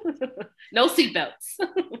 No seatbelts.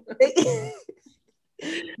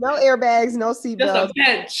 No airbags, no seatbelts.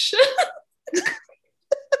 Just a bench.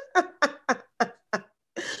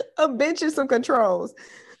 A bench and some controls.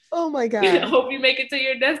 Oh my I God. hope you make it to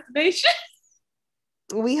your destination.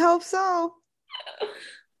 We hope so.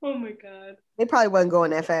 Oh my God. They probably wasn't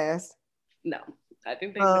going that fast. No, I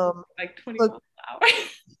think they went like 20 miles an hour.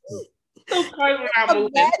 Those cars were not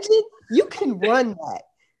moving. Imagine you can run that.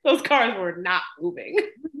 Those cars were not moving.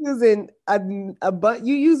 Using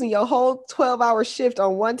you using your whole 12-hour shift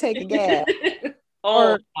on one tank of gas.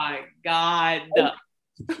 Oh my God.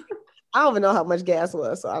 I don't even know how much gas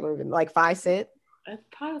was, so I don't even like 5 cents. It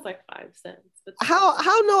probably was like 5 cents.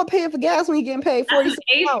 How Noah paying for gas when he getting paid 40 cents?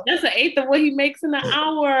 That's an eighth of what he makes in an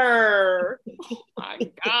hour. Oh my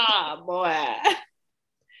God, boy.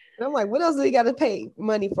 And I'm like, what else do we got to pay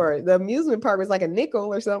money for? The amusement park was like a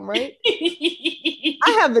nickel or something, right?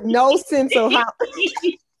 I have no sense of how.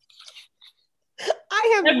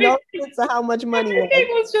 I have no sense of how much money was. It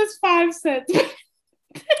was just 5 cents.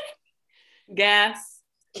 Gas.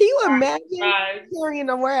 Can you imagine carrying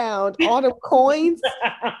around all the coins?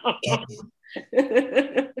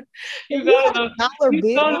 You go to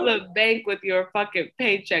the bank with your fucking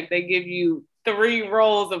paycheck. They give you 3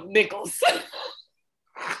 rolls of nickels.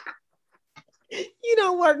 You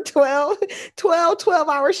don't work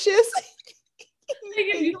 12-hour shifts.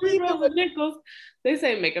 They give you 3 rolls of nickels. They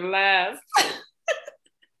say make it last.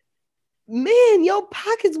 Man, your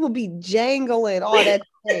pockets will be jangling all that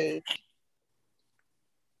change.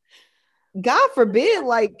 God forbid,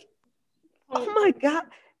 like, oh my God.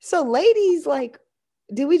 So ladies, like,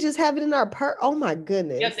 did we just have it in our purse? Oh my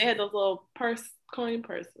goodness. Yep, they had those little coin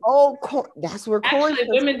purses. Oh, that's where coin. Actually,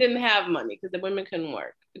 women didn't have money because the women couldn't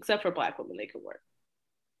work. Except for Black women, they could work.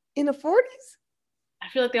 In the 40s? I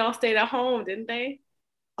feel like they all stayed at home, didn't they?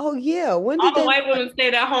 Oh yeah. When did all the white women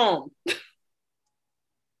stayed at home?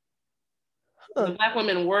 The Black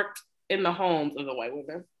women worked in the homes of the white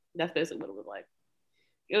women. That's basically what it was like.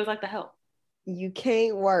 It was like the help. You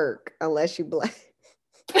can't work unless you Black.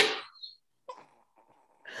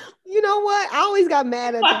 You know what? I always got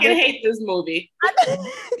mad at. I fucking hate this movie.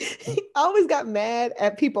 I always got mad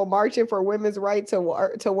at people marching for women's right to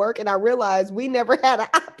work, and I realized we never had an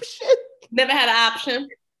option. Never had an option.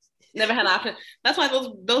 Never had an option. That's why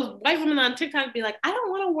those white women on TikTok be like, I don't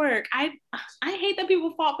want to work. I hate that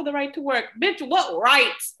people fought for the right to work. Bitch, what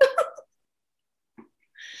rights?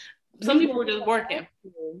 Some people were just working.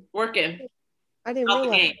 I didn't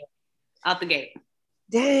realize. Out the gate.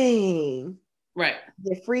 Dang. Right.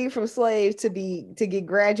 Get free from slaves to get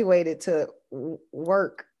graduated to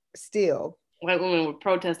work still. White women were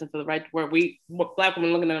protesting for the right to work. Black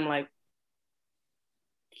women looking at them like,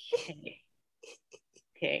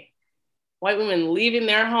 okay. White women leaving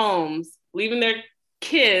their homes, leaving their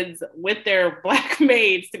kids with their Black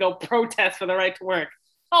maids to go protest for the right to work.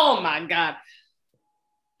 Oh my God.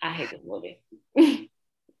 I hate this movie.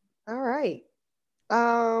 All right.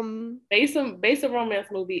 Base a romance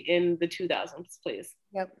movie in the 2000s, please.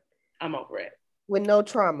 Yep. I'm over it. With no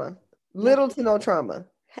trauma. Little to no trauma.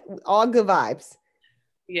 All good vibes.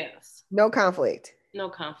 Yes. No conflict. No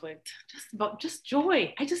conflict. Just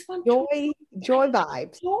joy. I just want joy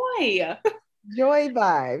vibes. Joy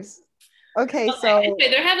vibes. Okay, so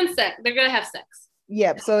they're having sex. They're gonna have sex.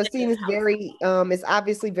 Yep. So the scene is very it's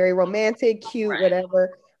obviously very romantic, cute, right.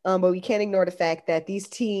 Whatever. But we can't ignore the fact that these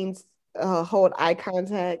teens hold eye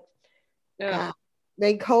contact. Yeah. God,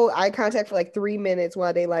 they hold eye contact for like 3 minutes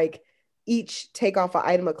while they like each take off an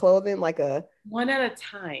item of clothing, like one at a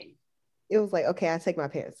time. It was like, okay, I take my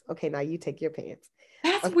pants. Okay, now you take your pants.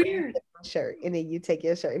 That's weird. My shirt, and then you take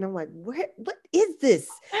your shirt, and I'm like, what is this?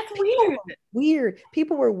 That's weird. Weird.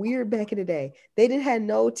 People were weird back in the day. They didn't have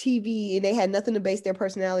no TV, and they had nothing to base their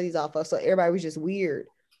personalities off of. So everybody was just weird.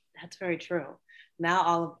 That's very true. Now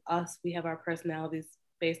all of us, we have our personalities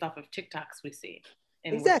based off of TikToks we see.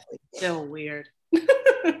 And exactly. We're still weird.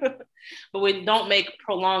 But we don't make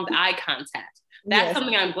prolonged eye contact. That's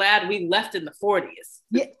something I'm glad we left in the 40s.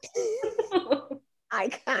 Yeah. Eye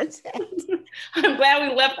contact. I'm glad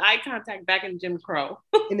we left eye contact back in Jim Crow.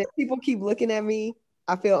 And if people keep looking at me,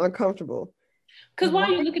 I feel uncomfortable. Because why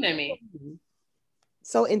are you looking at me?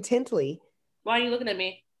 So intently. Why are you looking at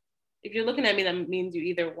me? If you're looking at me, that means you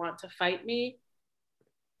either want to fight me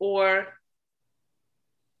or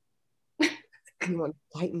you want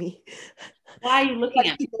to fight me. Why are you looking at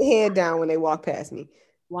me? Keep their head down when they walk past me.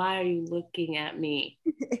 Why are you looking at me?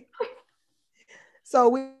 So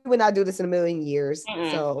we would not do this in a million years.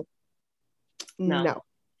 Mm-mm. So no.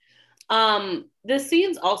 This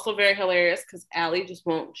scene's also very hilarious because Allie just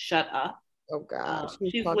won't shut up. Oh gosh.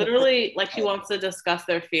 She's literally like, she wants to discuss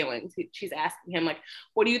their feelings. She's asking him like,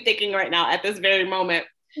 what are you thinking right now at this very moment?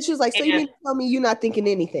 She was like, so you mean to tell me you're not thinking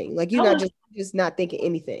anything? Like you're not just not thinking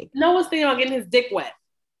anything. Noah's thinking about getting his dick wet.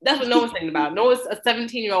 That's what Noah's thinking about. Noah's a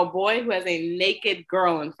 17-year-old boy who has a naked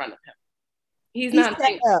girl in front of him. He's not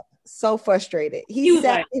sat up so frustrated. He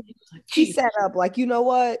sat up like, you know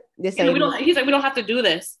what? This ain't he's like, we don't have to do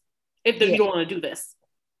this if you don't want to do this.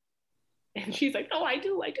 And she's like, oh, I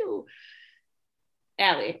do.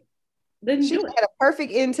 Allie. She had a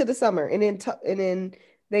perfect end to the summer, and then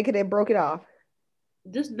they could have broke it off.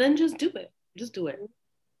 Just do it. Just do it.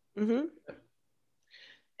 Mm-hmm.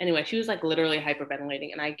 Anyway, she was like literally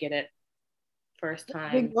hyperventilating, and I get it. First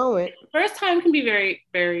time can be very,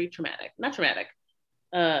 very traumatic. Not traumatic.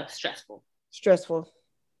 Stressful.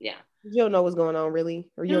 Yeah. You don't know what's going on really,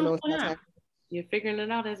 or you don't know what's happening. You're figuring it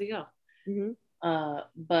out as you go. Mm-hmm.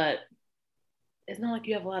 But it's not like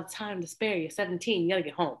you have a lot of time to spare. You're 17. You gotta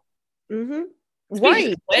get home. Mm-hmm.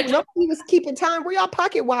 Right. Nobody was keeping time. Where y'all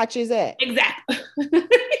pocket watches at? Exactly.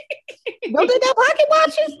 Don't they got pocket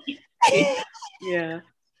watches? Yeah.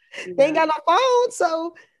 They ain't got no phone.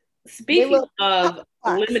 So speaking of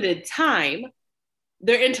limited time,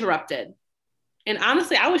 they're interrupted. And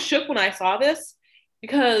honestly, I was shook when I saw this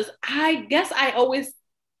because I guess I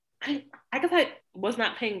was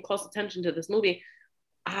not paying close attention to this movie.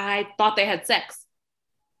 I thought they had sex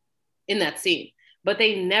in that scene, but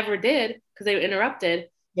they never did because they were interrupted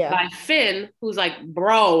by Finn, who's like,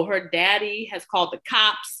 bro, her daddy has called the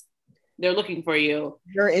cops. They're looking for you.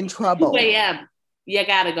 You're in trouble. 2 a.m. You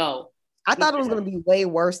gotta go. I thought it was going to be way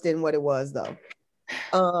worse than what it was, though.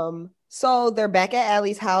 So they're back at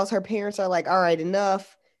Allie's house. Her parents are like, all right,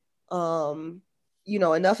 enough.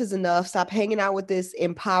 Enough is enough. Stop hanging out with this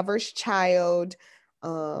impoverished child.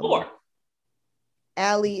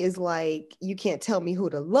 Allie is like, you can't tell me who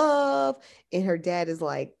to love. And her dad is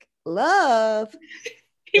like, love.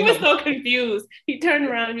 He was so confused. He turned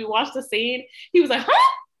around and he watched the scene. He was like,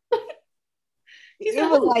 huh?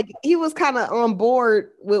 He was kind of on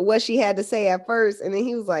board with what she had to say at first. And then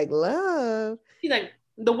he was like, love. He's like,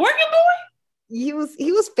 the working boy? He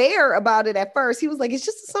was fair about it at first. He was like, it's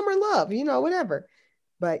just a summer love, whatever.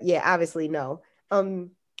 But yeah, obviously no.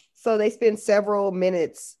 So they spend several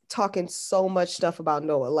minutes talking so much stuff about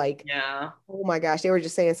Noah. Like, oh my gosh, they were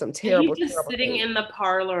just saying some terrible. He's just sitting in the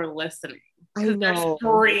parlor listening. I know. They're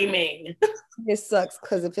screaming. It sucks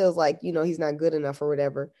because it feels like, he's not good enough or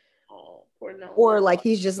whatever. Oh, poor Noah. Or like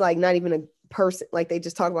he's just like not even a person. Like they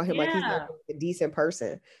just talk about him like he's not a decent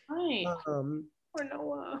person. Right. Poor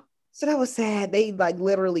Noah. So that was sad. They like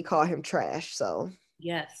literally call him trash. So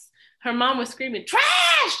yes, her mom was screaming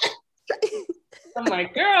trash. I'm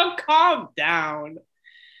like, girl, calm down.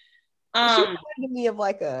 She reminded me of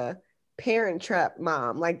like a Parent Trap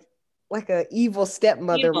mom, like a evil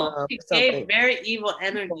stepmother mom. She gave very evil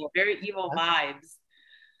energy, very evil vibes.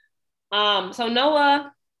 So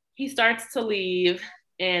Noah, he starts to leave.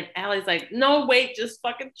 And Allie's like, no, wait, just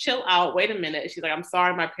fucking chill out. Wait a minute. She's like, I'm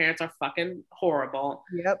sorry, my parents are fucking horrible.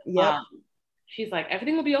 Yep. She's like,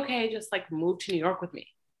 everything will be okay. Just like move to New York with me.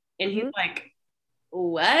 And he's like,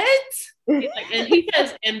 what? He's like, and he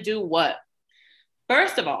says, and do what?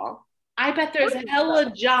 First of all, I bet there's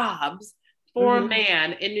hella jobs for a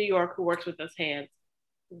man in New York who works with his hands.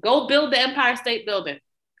 Go build the Empire State Building.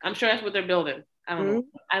 I'm sure that's what they're building. I don't know.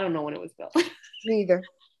 I don't know when it was built. Neither.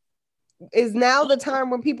 Is now the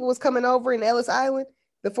time when people was coming over in Ellis Island,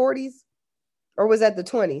 the 40s? Or was that the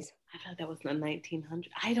 20s? I thought that was the 1900s.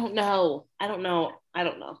 I don't know.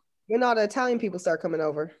 When all the Italian people start coming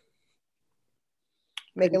over.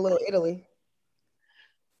 Make a little Italy.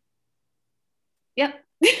 Yep.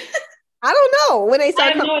 I don't know when they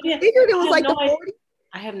started coming. I figured it was like the 40s.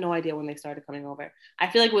 I have no idea when they started coming over. I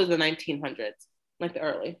feel like it was the 1900s, like the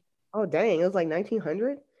early. Oh, dang. It was like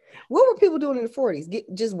 1900? What were people doing in the 40s?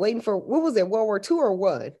 Just waiting for, what was it, World War II or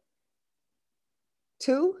what?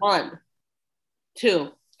 Two? One.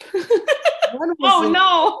 Two.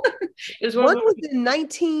 No. One was in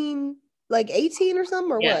 18 or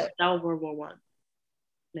something, or what? That was World War I.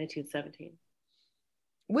 1917.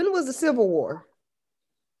 When was the Civil War?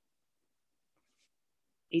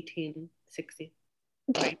 1860.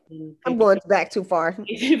 I'm going back too far.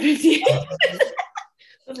 1850.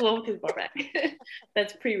 That's a little too far back.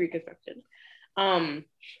 That's pre-Reconstruction.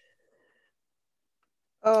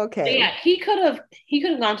 Okay. Yeah, he could have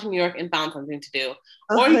gone to New York and found something to do,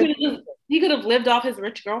 or he could have lived off his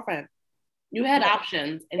rich girlfriend. You had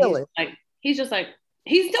options, and he's just like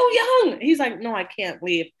he's still young. He's like, no, I can't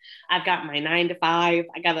leave. I've got my 9 to 5.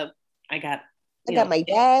 I got my dad. I got my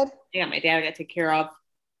dad. I got to take care of.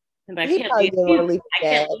 And I can't leave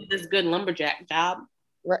this good lumberjack job.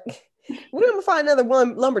 Right. We're gonna find another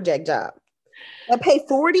one lumberjack job. I pay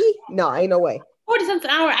 40? No, ain't no way. 40 cents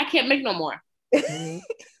an hour. I can't make no more. This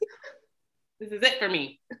is it for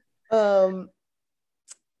me.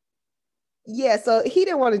 Yeah, so he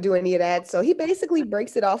didn't want to do any of that. So he basically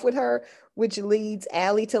breaks it off with her, which leads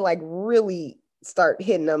Allie to like really start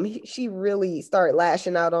hitting him. She really started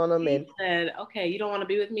lashing out on him. He And said, okay, you don't want to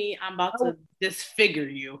be with me. I'm about to disfigure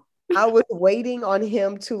you. I was waiting on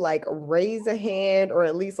him to like raise a hand or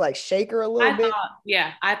at least like shake her a little bit.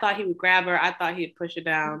 I thought he would grab her. I thought he'd push her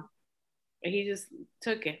down. And he just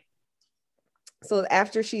took it. So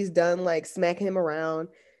after she's done like smacking him around,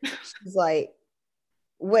 she's like,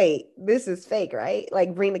 wait, this is fake, right?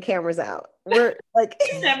 Like, bring the cameras out. We're like,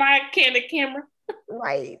 that my candid camera.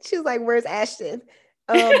 Right. She's like, where's Ashton?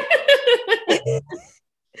 Because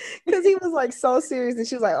he was like so serious, and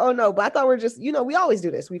she was like, oh no, but I thought we're just, we always do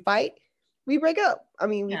this. We fight, we break up. I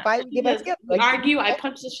mean, we fight, we get back together. We argue, I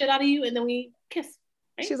punch the shit out of you, and then we kiss.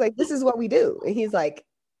 Right? She's like, this is what we do. And he's like,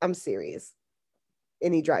 I'm serious.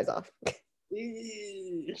 And he drives off.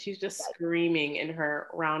 She's just screaming in her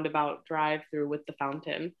roundabout drive through with the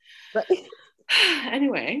fountain. Right.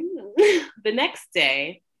 Anyway, the next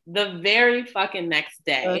day, the very fucking next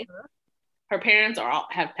day, her parents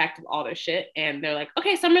have packed up all their shit, and they're like,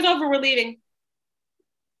 okay, summer's over, we're leaving.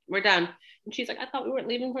 We're done. And she's like, I thought we weren't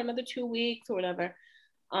leaving for another 2 weeks or whatever.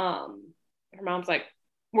 Her mom's like,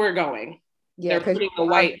 we're going. Yeah, they're putting a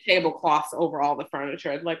white tablecloth over all the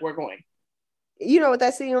furniture. It's like, we're going. You know what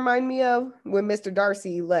that scene reminded me of? When Mr.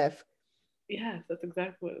 Darcy left. Yes, that's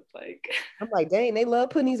exactly what it's like. I'm like, dang, they love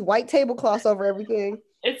putting these white tablecloths over everything.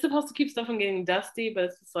 It's supposed to keep stuff from getting dusty, but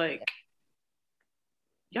it's just like,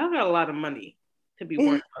 y'all got a lot of money to be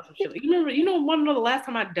worried about some shit. You want to know the last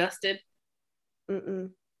time I dusted? No,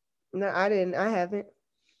 I didn't. I haven't.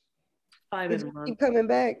 5 in a month. Keep coming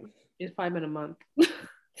back. It's 5 in a month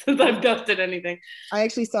since I've dusted anything. I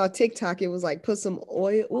actually saw a TikTok. It was like, put some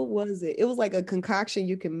oil. What was it? It was like a concoction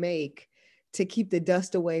you can make to keep the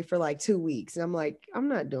dust away for like 2 weeks. And I'm like, I'm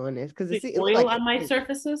not doing this because it's oil like, on my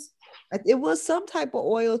surfaces. It was some type of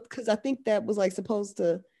oil because I think that was like supposed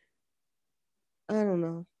to. I don't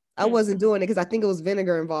know. I wasn't doing it because I think it was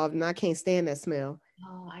vinegar involved, and I can't stand that smell.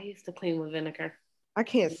 Oh, I used to clean with vinegar. I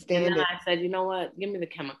can't stand it. And then I said, you know what? Give me the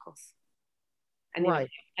chemicals. I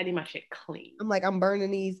need my shit clean. I'm like, I'm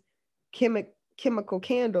burning these chemical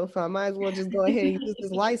candles, so I might as well just go ahead and use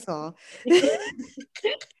this Lysol.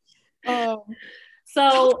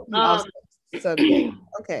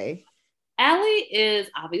 Okay. Allie is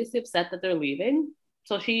obviously upset that they're leaving,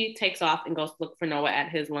 so she takes off and goes to look for Noah at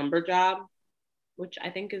his lumber job, which I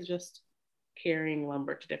think is just carrying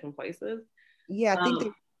lumber to different places. Yeah, I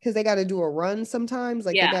think because they got to do a run sometimes.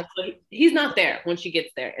 Like, yeah, so he's not there when she gets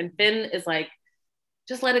there, and Finn is like,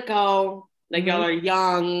 just let it go. Like, y'all are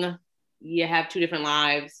young. You have 2 different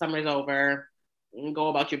lives. Summer's over. Go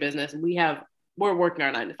about your business. We're working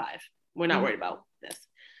our 9 to 5. We're not worried about this.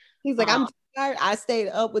 He's like, I'm tired. I stayed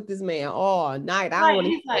up with this man all night. I don't want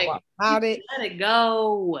to talk about it. Let it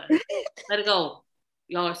go. Let it go.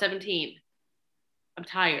 Y'all are 17. I'm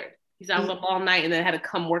tired. He said I was up all night and then I had to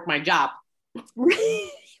come work my job.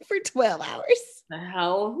 For 12 hours. The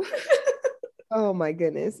hell? Oh my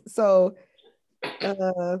goodness. So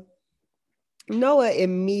Noah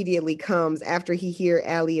immediately comes after he hears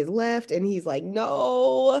Allie is left, and he's like,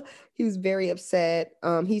 no. He was very upset.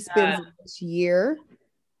 He spends this year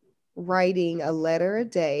writing a letter a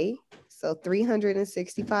day, so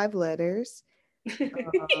 365 letters.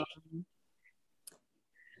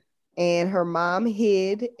 And her mom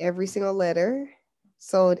hid every single letter,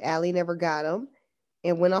 so Allie never got them,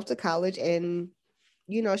 and went off to college. And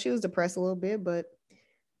she was depressed a little bit, but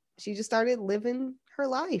she just started living her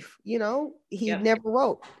life. He never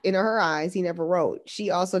wrote. In her eyes, he never wrote. She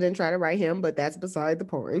also didn't try to write him, but that's beside the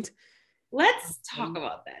point. Let's talk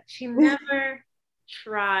about that. She never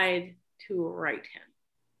tried to write him.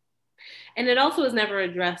 And it also was never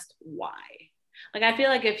addressed why. Like, I feel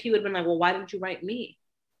like if he would have been like, well, why didn't you write me?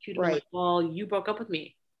 She'd have been like, well, you broke up with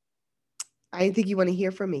me. I didn't think you want to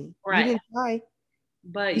hear from me. Right. You didn't try.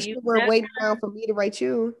 But you were waiting around for me to write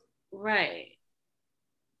you. Right.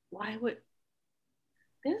 Why would...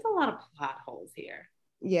 There's a lot of plot holes here.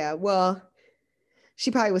 Yeah, well,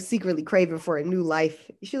 she probably was secretly craving for a new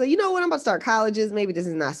life. She's like, you know what? I'm about to start colleges. Maybe this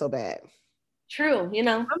is not so bad. True,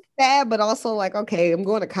 I'm sad, but also like, okay, I'm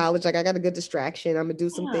going to college. Like, I got a good distraction. I'm gonna do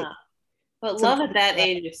something. But love at that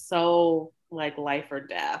age is so like life or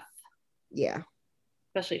death. Yeah.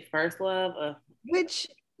 Especially first love. Which,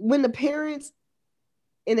 when the parents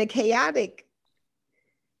in a chaotic,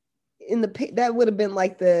 that would have been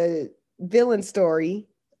like the villain story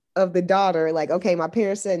of the daughter. Like, okay, my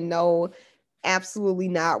parents said no, absolutely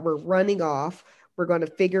not. We're running off. We're going to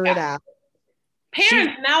figure it out.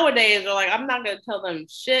 Parents nowadays are like, I'm not going to tell them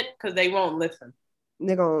shit because they won't listen.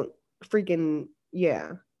 They're going to freaking,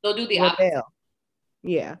 yeah. They'll do the opposite. rebel.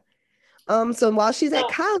 Yeah. So while she's at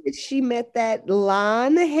college, she met that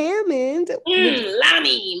Lon Hammond.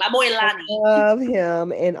 Lonnie, my boy Lonnie. Love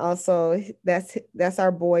him. And also that's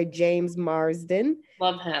our boy James Marsden.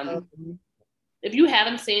 Love him. If you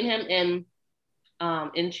haven't seen him in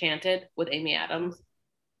Enchanted with Amy Adams,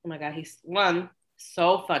 oh my God, he's one,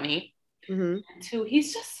 so funny. Two,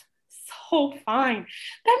 he's just so fine.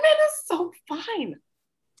 That man is so fine.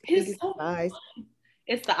 He's so fine.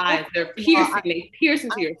 It's the eyes. They're piercing. They pierce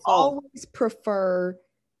into your soul. I always prefer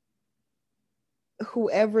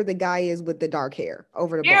whoever the guy is with the dark hair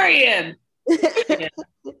over the Period.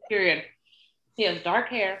 Period. He has dark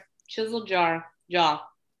hair, chiseled jaw,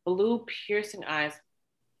 blue piercing eyes.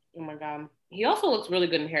 Oh my God. He also looks really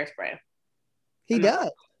good in Hairspray. He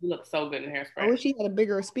does. He looks so good in Hairspray. I wish he had a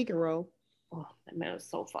bigger speaking role. Oh, that man is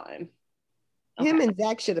so fine. Him and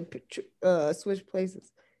Zach should have switched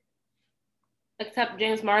places. Except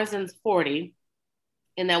James Marsden's 40,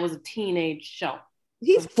 and that was a teenage show.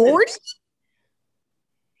 He's 40?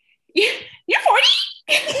 You're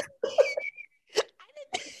 40?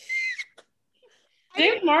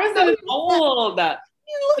 James Marsden is old.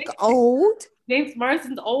 You look old. James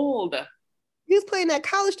Marsden's old. He was playing that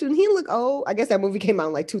college student. He looked old. I guess that movie came out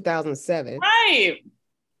in like 2007. Right.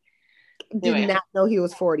 Did not know he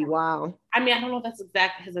was 40. Wow. I mean, I don't know if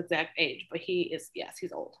that's his exact age, but he's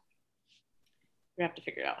old. We have to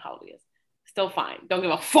figure out how old he is. Still fine. Don't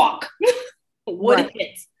give a fuck. What it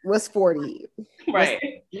is. What's 40?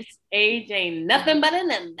 Right. Age ain't nothing but a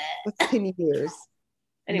number. What's 10 years?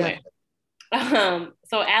 Anyway.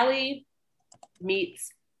 So Allie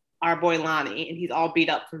meets our boy Lonnie, and he's all beat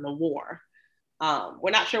up from the war.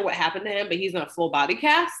 We're not sure what happened to him, but he's in a full body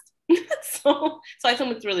cast. so I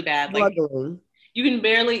assume it's really bad. Like you can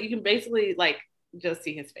basically like just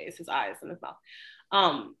see his face, his eyes, and his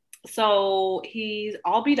mouth. So he's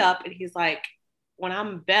all beat up, and he's like, when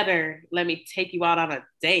I'm better, let me take you out on a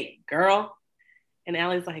date, girl. And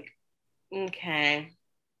Allie's like, okay.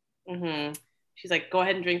 She's like, go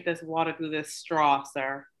ahead and drink this water through this straw,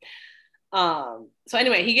 sir. So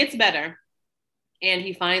anyway, he gets better, and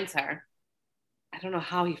he finds her. I don't know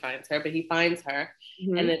how he finds her, but he finds her.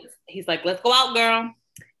 And he's like, let's go out, girl.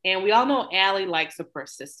 And we all know Allie likes a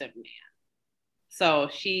persistent man. So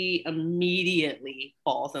she immediately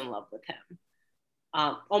falls in love with him.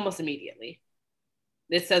 Almost immediately.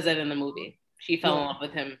 It says it in the movie. She fell in love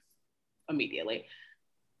with him immediately.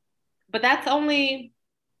 But that's only,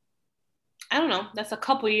 I don't know, that's a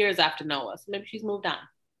couple years after Noah. So maybe she's moved on.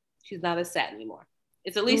 She's not as sad anymore.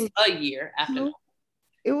 It's at least a year after Noah.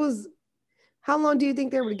 It was, how long do you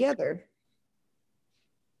think they were together?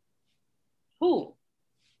 Who?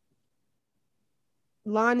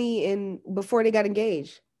 Lonnie and before they got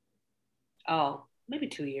engaged. Oh, maybe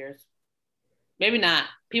 2 years. Maybe not.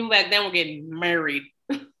 People back then were getting married.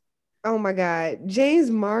 Oh my God. James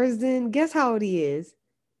Marsden, guess how old he is?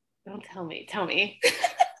 Don't tell me. Tell me.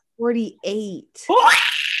 48.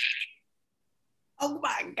 Oh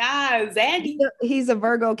my God, Zaddy. He's a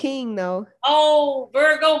Virgo king though. Oh,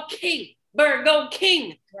 Virgo king. Virgo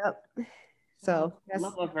king. Yep. So I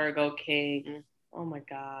love a Virgo king. Oh my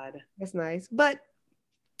God. That's nice. But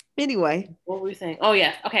anyway. What were we saying? Oh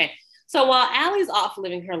yeah. Okay. So while Allie's off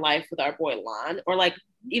living her life with our boy Lon, or like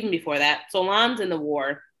even before that, so Lon's in the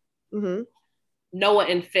war. Noah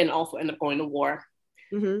and Finn also end up going to war.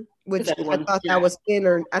 Which I thought that was Finn,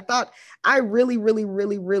 or I really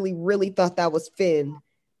thought that was Finn.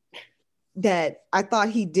 That I thought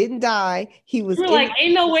he didn't die. He was like,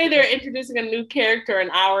 ain't no way they're introducing a new character an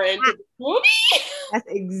hour into the movie. That's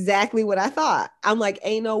exactly what I thought. I'm like,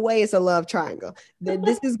 ain't no way it's a love triangle.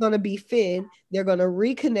 This is gonna be Finn. They're gonna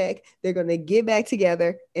reconnect. They're gonna get back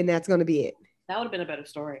together, and that's gonna be it. That would have been a better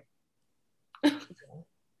story.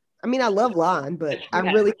 I mean, I love Lon, but I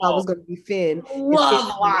really thought it was gonna be Finn.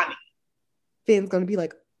 Love Lon. Finn's gonna be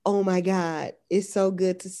like, oh my God, it's so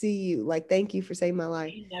good to see you. Like, thank you for saving my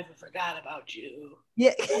life. He never forgot about you.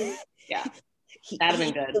 Yeah. Yeah. That'd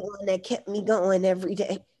have been good. The one that kept me going every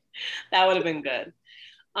day. That would have been good.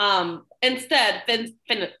 Instead, Finn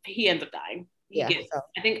he ends up dying.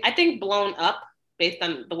 I think blown up based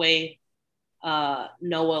on the way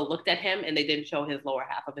Noah looked at him, and they didn't show his lower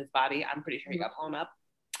half of his body. I'm pretty sure he got blown up.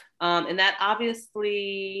 And that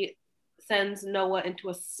obviously sends Noah into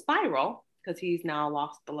a spiral because he's now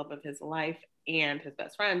lost the love of his life and his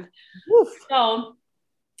best friend. Oof. So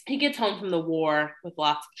he gets home from the war with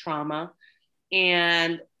lots of trauma,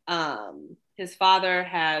 and his father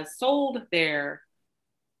has sold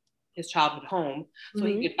his childhood home so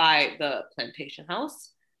he could buy the plantation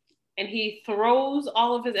house, and he throws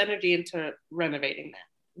all of his energy into renovating that.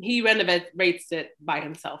 he renovates it by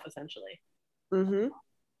himself essentially. Mm-hmm.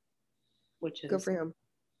 Which is good for him.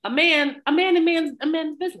 A man's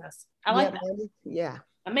business. I like that. Yeah.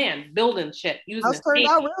 A man building shit. House turned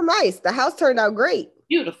out real nice. The house turned out great.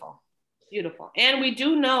 Beautiful. Beautiful. And we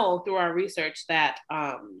do know through our research that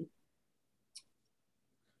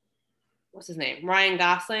what's his name? Ryan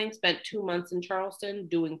Gosling spent 2 months in Charleston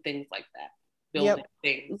doing things like that. Building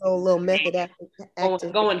things. Little method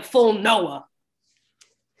acting. Going full Noah.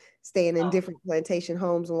 Staying in different plantation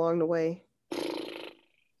homes along the way.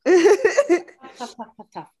 Tough.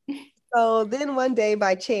 So then one day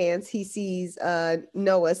by chance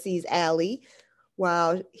Noah sees Allie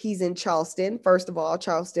while he's in Charleston. First of all,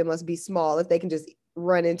 Charleston must be small if they can just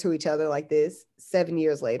run into each other like this 7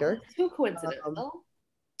 years later. Too coincidental.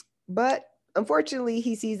 But unfortunately,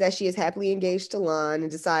 he sees that she is happily engaged to Lon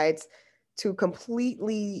and decides to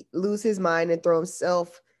completely lose his mind and throw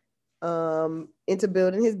himself into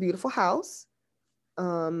building his beautiful house.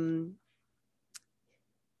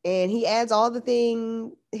 And he adds all the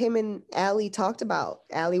thing him and Allie talked about.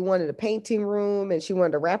 Allie wanted a painting room and she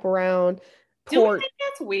wanted to wrap around. Do we think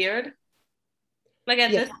that's weird? Like at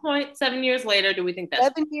this point, 7 years later, do we think that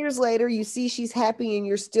 7 years later, you see she's happy and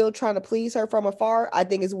you're still trying to please her from afar? I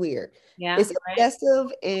think it's weird. Yeah. It's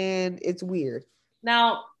excessive and it's weird.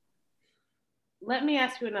 Now, let me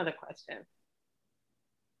ask you another question.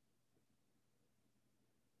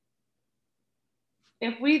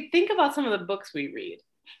 If we think about some of the books we read.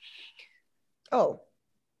 Oh,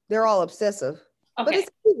 they're all obsessive. Okay. But it's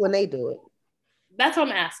cute when they do it. That's what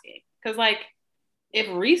I'm asking. Because, like, if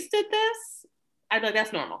Reese did this, I'd be like,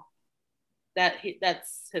 that's normal. That's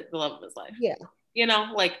the love of his life. Yeah. You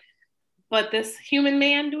know, like, but this human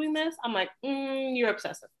man doing this, I'm like, you're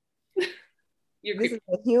obsessive. This is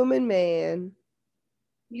a human man.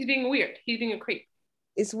 He's being weird. He's being a creep.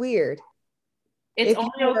 It's weird. It's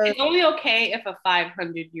only okay if a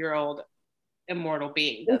 500-year-old immortal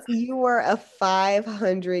being does. If you were a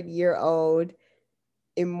 500-year-old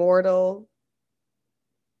immortal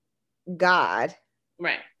god.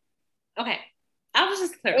 Right. Okay. I was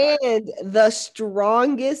just clear. And the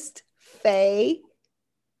strongest fae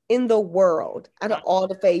in the world. Out of all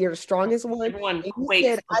the fae, you're the strongest one. Everyone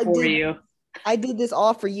quakes before you. I did this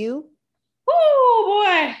all for you. Oh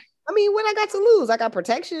boy. I mean, what I got to lose? I got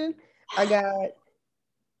protection. I got,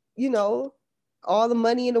 all the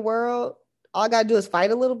money in the world. All I gotta do is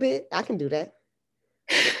fight a little bit. I can do that.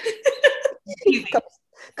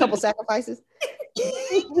 couple sacrifices.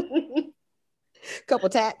 Couple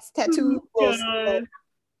tattoos.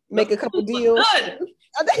 Make a couple deals.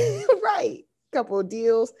 Right. Couple of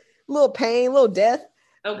deals. A little pain, a little death.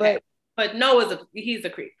 Okay. But Noah's he's a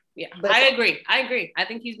creep. Yeah. I agree. I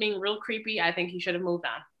think he's being real creepy. I think he should have moved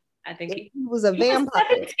on. I think he was a vampire.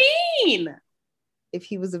 17. If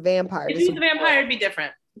he was a vampire. If he was a vampire, it'd be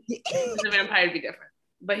different.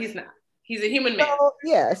 But he's not. He's a human man.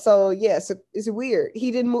 So it's weird.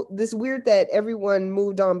 He didn't move. This weird that everyone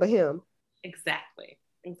moved on but him. Exactly.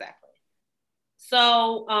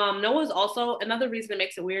 So Noah's also, another reason it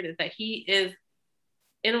makes it weird is that he is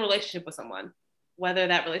in a relationship with someone, whether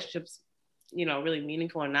that relationship's really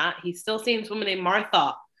meaningful or not. He still sees a woman named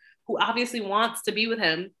Martha who obviously wants to be with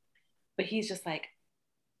him, but he's just like,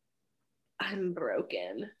 I'm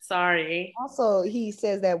broken. Sorry. Also, he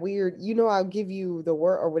says that weird, I'll give you the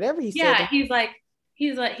word or whatever he said. Yeah, he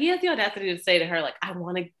has the audacity to say to her, like, I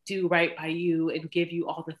want to do right by you and give you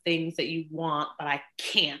all the things that you want, but I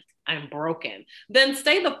can't. I'm broken. Then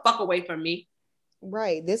stay the fuck away from me.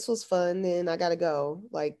 Right. This was fun. Then I gotta go.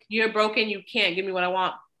 Like, you're broken. You can't give me what I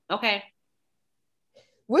want. Okay.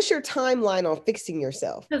 What's your timeline on fixing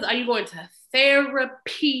yourself? Because are you going to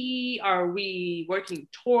therapy? Are we working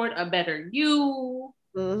toward a better you?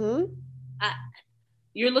 Mm-hmm.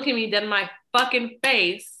 You're looking me dead in my fucking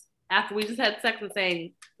face after we just had sex and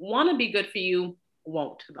saying, want to be good for you,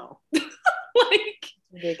 won't though. Like,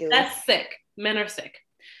 ridiculous. That's sick. Men are sick.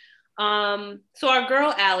 So our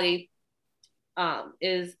girl Allie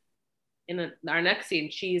is in our next scene.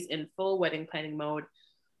 She's in full wedding planning mode.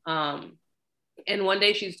 And one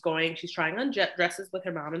day she's trying on dresses with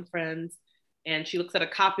her mom and friends, and she looks at a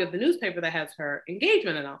copy of the newspaper that has her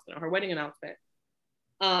engagement announcement or her wedding announcement.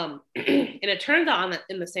 And it turns out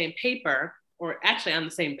in the same paper, or actually on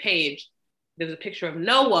the same page, there's a picture of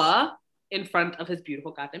Noah in front of his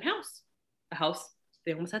beautiful goddamn house. The house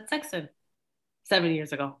they almost had sex in 7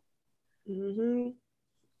 years ago. Mm-hmm.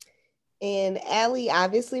 And Allie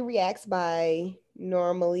obviously reacts by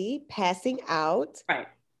normally passing out. Right.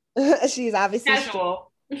 She's obviously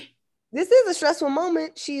casual. This is a stressful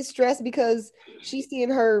moment. She's stressed because she's seeing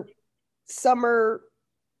her summer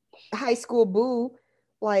high school boo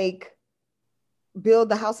like build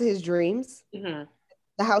the house of his dreams, Mm-hmm.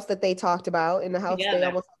 the house that they talked about, and the house they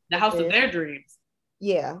almost the house of their dreams.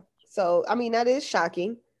 Yeah. So I mean that is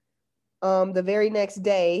shocking. The very next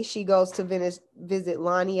day, she goes to visit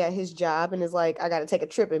Lonnie at his job and is like, I got to take a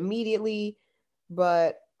trip immediately.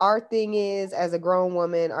 But our thing is, as a grown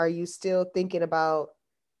woman, are you still thinking about,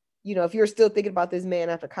 if you're still thinking about this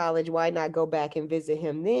man after college, why not go back and visit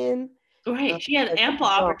him then? Right. She had ample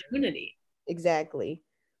opportunity. Exactly.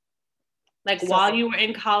 Like while you were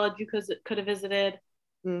in college, you could have visited.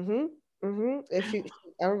 Mm-hmm. Mm-hmm.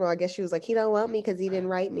 I don't know, I guess she was like, he don't want me because he didn't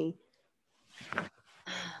write me.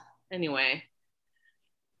 Anyway,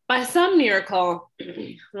 by some miracle,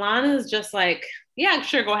 Lana's just like, yeah,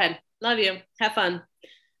 sure, go ahead. Love you. Have fun.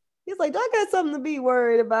 He's like, I got something to be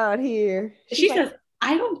worried about here. She says,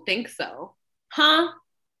 I don't think so. Huh?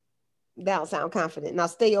 That don't sound confident. Now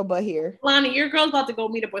stay your butt here. Lana, your girl's about to go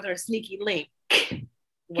meet up with her sneaky link. Okay?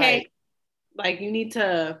 Right. Like you need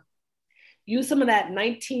to use some of that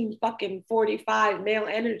 1945 male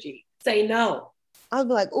energy. Say no. I'll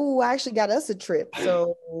be like, oh, I actually got us a trip.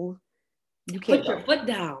 So you can't put your foot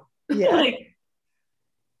down. Yeah.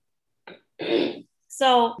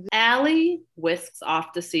 So Allie whisks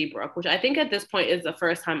off to Seabrook, which I think at this point is the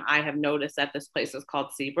first time I have noticed that this place is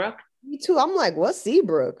called Seabrook. Me too. I'm like, what's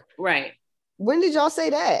Seabrook? Right. When did y'all say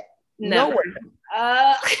that? Never.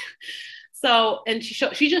 So, and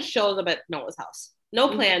she just shows up at Noah's house. No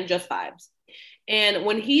plan, just vibes. And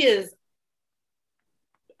when he is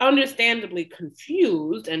understandably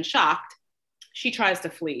confused and shocked, she tries to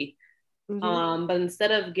flee. But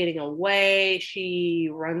instead of getting away, she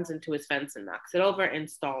runs into his fence and knocks it over and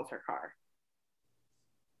stalls her car.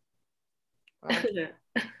 Wow.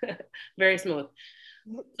 Very smooth.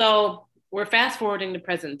 So we're fast forwarding to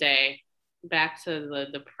present day, back to the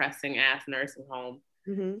depressing ass nursing home.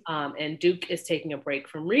 And Duke is taking a break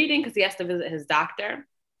from reading because he has to visit his doctor.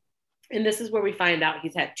 And this is where we find out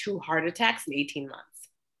he's had 2 heart attacks in 18 months.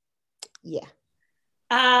 Yeah.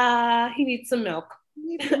 He needs some milk.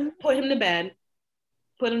 Put him to bed.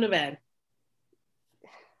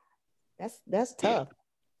 That's tough.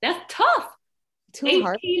 That's tough. 2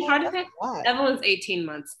 heart attacks. Evelyn's 18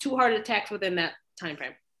 months. 2 heart attacks within that time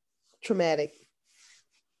frame. Traumatic.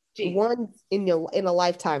 Jeez. One in a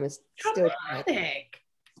lifetime is still traumatic.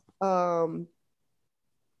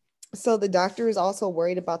 So the doctor is also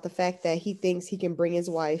worried about the fact that he thinks he can bring his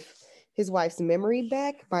wife's memory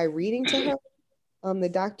back by reading to her. The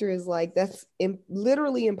doctor is like, that's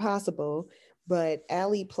literally impossible. But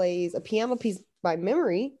Allie plays a piano piece by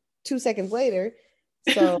memory 2 seconds later.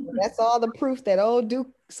 So that's all the proof that old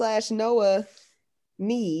Duke / Noah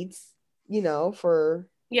needs, for.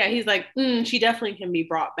 Yeah, he's like, she definitely can be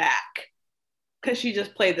brought back because she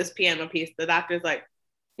just played this piano piece. The doctor's like,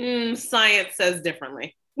 science says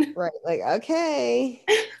differently. Right. Like, okay.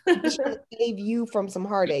 Just trying to save you from some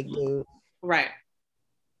heartache, dude. Right.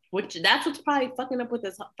 That's what's probably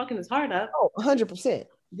fucking his heart up. Oh, 100%.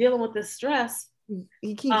 Dealing with this stress.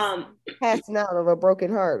 He keeps passing out of a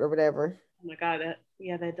broken heart or whatever. Oh my God.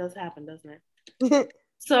 That does happen, doesn't it?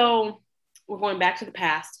 So we're going back to the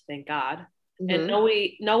past, thank God. And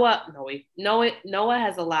Noah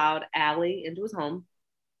has allowed Allie into his home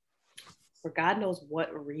for God knows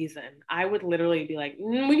what reason. I would literally be like,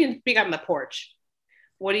 we can speak on the porch.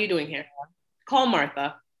 What are you doing here? Call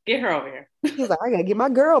Martha. Get her over here. He's like, I gotta get my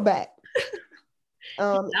girl back.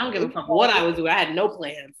 I don't give a fuck what I was doing. I had no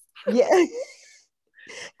plans. Yeah.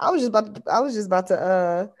 I was just about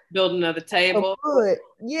to build another table. Wood.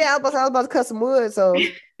 Yeah, I was about to cut some wood, so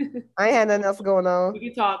I ain't had nothing else going on.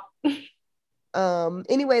 We can talk.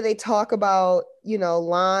 Anyway, they talk about,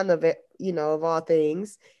 Lon of it, of all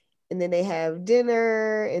things. And then they have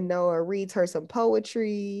dinner and Noah reads her some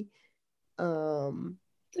poetry. It's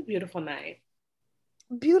a beautiful night.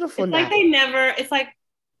 Beautiful night. It's like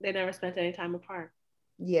they never spent any time apart.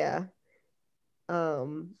 Yeah.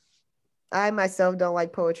 I myself don't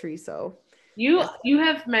like poetry, so you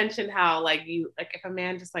have mentioned how if a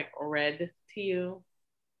man just read to you,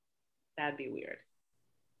 that'd be weird.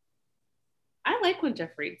 I like when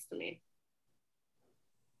Jeff reads to me.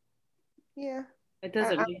 Yeah. It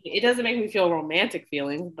doesn't make me feel romantic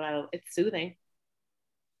feelings, but it's soothing.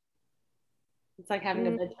 It's like having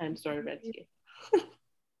a bedtime story read to you.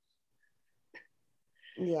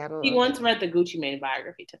 Yeah, I don't know. He once read the Gucci Mane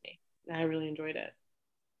biography to me, and I really enjoyed it.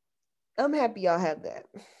 I'm happy y'all have that.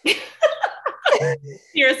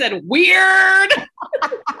 Sierra said, weird.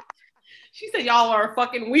 She said, y'all are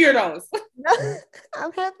fucking weirdos.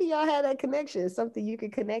 I'm happy y'all had that connection. It's something you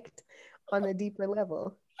can connect on a deeper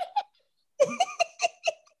level.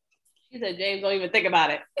 She said, James, don't even think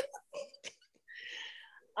about it.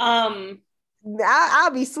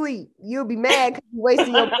 I'll be asleep. You'll be mad because you're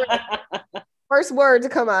wasting your breath. First word to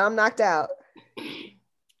come out, I'm knocked out.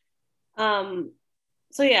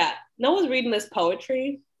 So yeah, Noah's reading this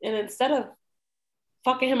poetry, and instead of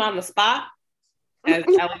fucking him on the spot, as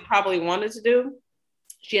Ellie probably wanted to do,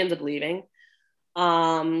 she ends up leaving.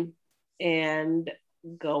 And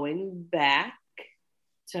going back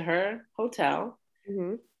to her hotel.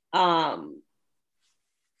 Mm-hmm.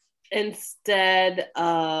 Instead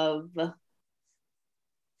of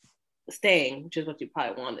staying, which is what you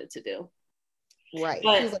probably wanted to do. Right.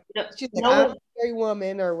 But she's like I'm a married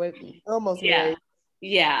woman or what, almost married.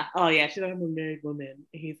 Yeah. Oh yeah. She's like, I'm a married woman.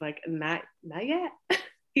 And he's like, not yet.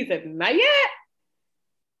 He said, not yet.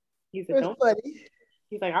 He said, don't. Funny.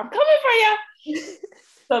 He's like, I'm coming for you.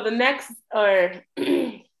 So the next, or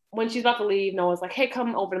when she's about to leave, Noah's like, hey,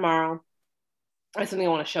 come over tomorrow. I have something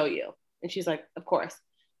I want to show you. And she's like, of course.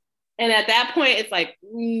 And at that point, it's like,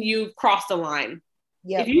 you've crossed the line.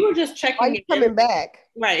 Yep. If you were just checking in, coming back.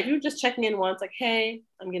 Right. If you were just checking in once, like, hey,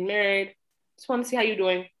 I'm getting married. Just want to see how you're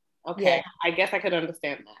doing. Okay. Yeah. I guess I could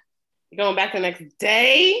understand that. You're going back the next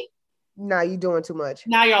day. Now you're doing too much.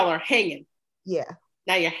 Now y'all are hanging. Yeah.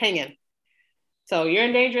 Now you're hanging. So you're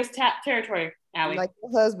in dangerous territory, Allie. Like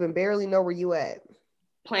your husband barely know where you at.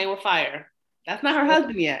 Playing with fire. That's not her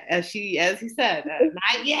husband yet, as he said.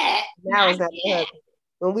 Not yet. Now it's not your husband.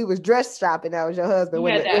 When we was dress shopping, that was your husband.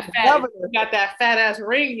 You got that fat ass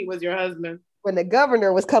ring, he was your husband. When the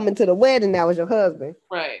governor was coming to the wedding, that was your husband.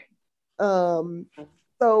 Right. So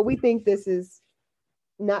we think this is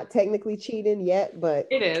not technically cheating yet, but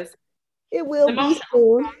it is. It will be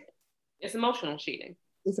soon. It's emotional cheating.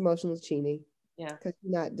 It's emotional cheating. Yeah. Because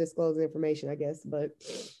you're not disclosing information, I guess, but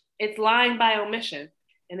it's lying by omission.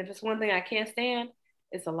 And if it's one thing I can't stand,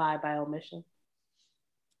 it's a lie by omission.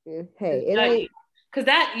 Yeah. Hey, it ain't because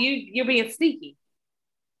that you're being sneaky.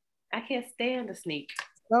 I can't stand a sneak.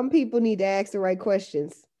 Some people need to ask the right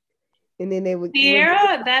questions. And then they would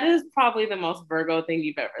Sierra, that is probably the most Virgo thing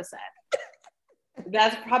you've ever said.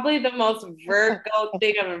 That's probably the most Virgo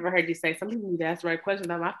thing I've ever heard you say. Some people need to ask the right questions,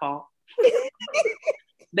 not my fault.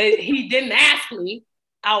 He didn't ask me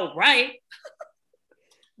outright.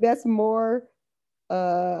 That's more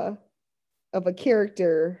of a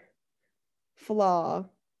character flaw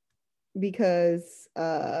because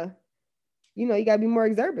you gotta be more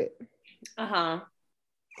observant.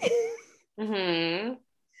 Mm-hmm.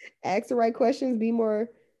 Ask the right questions, be more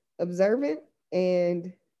observant,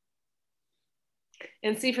 and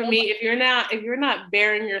see, for me, if you're not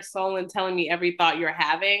bearing your soul and telling me every thought you're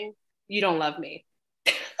having, you don't love me.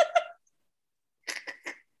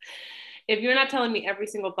 If you're not telling me every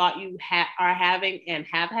single thought you are having and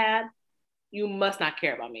have had, you must not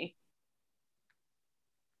care about me.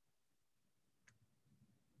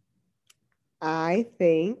 I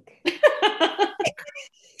think.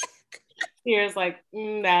 Here's like,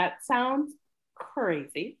 that sounds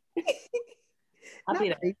crazy. I'll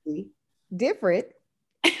be crazy. Different.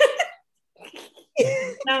 That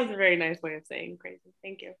was a very nice way of saying crazy.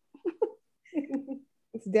 Thank you.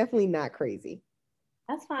 It's definitely not crazy.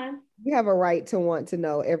 That's fine. You have a right to want to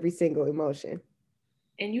know every single emotion.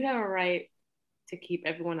 And you have a right to keep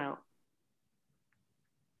everyone out.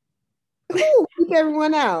 Who keep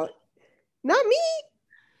everyone out? Not me.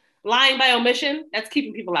 Lying by omission, that's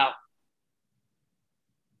keeping people out.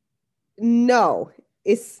 No,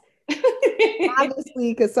 it's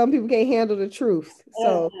obviously because some people can't handle the truth.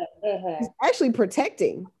 So it's actually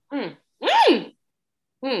protecting. Like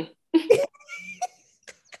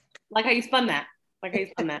how you spun that.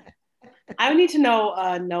 I would need to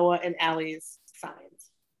know Noah and Allie's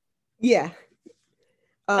signs. Yeah.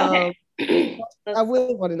 Okay. I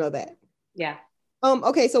really want to know that. Yeah.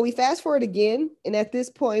 Okay, so we fast forward again, and at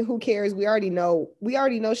this point, who cares? We already know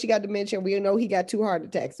she got dementia. We know he got 2 heart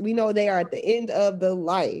attacks. We know they are at the end of the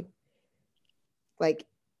life. Like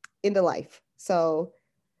end of life. So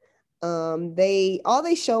they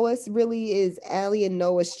show us really is Allie and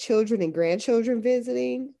Noah's children and grandchildren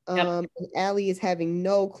visiting. And Allie is having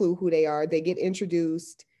no clue who they are. They get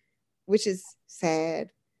introduced, which is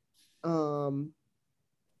sad. Because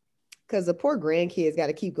the poor grandkids got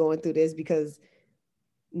to keep going through this because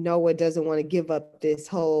Noah doesn't want to give up this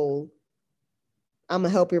whole I'm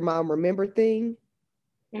gonna help your mom remember thing.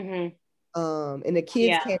 Mm-hmm. And the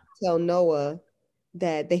kids can't tell Noah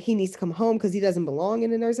that he needs to come home because he doesn't belong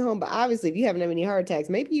in the nursing home. But obviously, if you haven't had any heart attacks,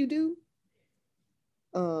 maybe you do.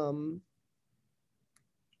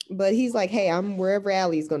 But he's like, hey, I'm wherever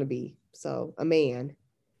Allie's gonna be. So a man.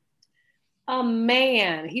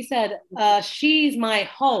 He said, she's my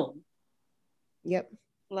home. Yep.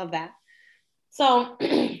 Love that. So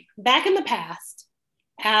back in the past,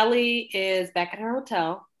 Allie is back at her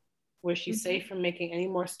hotel where she's safe from making any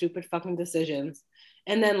more stupid fucking decisions.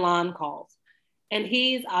 And then Lon calls. And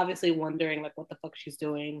he's obviously wondering like what the fuck she's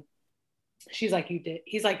doing. She's like,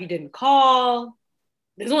 he's like, you didn't call.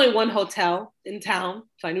 There's only one hotel in town,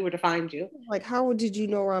 so I knew where to find you. Like, how did you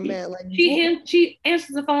know where I'm at? Like, she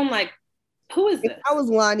answers the phone like, who is this? If I was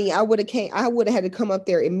Lonnie, I would have had to come up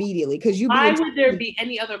there immediately because Why would there be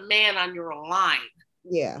any other man on your line?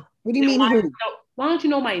 Yeah. What do you mean? Why don't you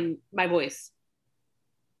know my voice?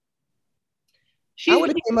 I would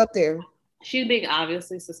have came up there. She's being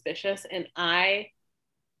obviously suspicious, and I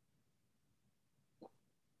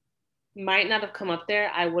might not have come up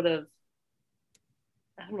there. I would have.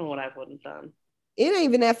 I don't know what I would have done. It ain't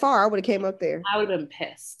even that far. I would have came up there. I would have been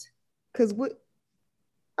pissed. Cause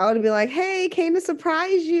I would have been like, "Hey, came to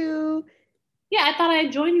surprise you." Yeah, I thought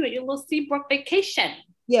I'd join you at your little Seabrook vacation.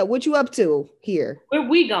 Yeah, what you up to here? Where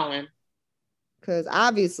we going? Cause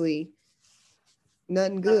obviously,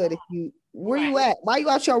 nothing good. If you, where you at? Why you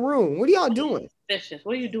out your room? What are y'all doing? Suspicious.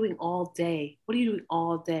 What are you doing all day? What are you doing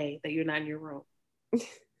all day that you're not in your room?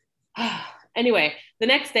 Anyway, the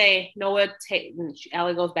next day,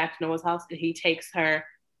 Allie goes back to Noah's house and he takes her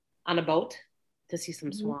on a boat to see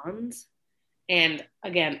some swans. And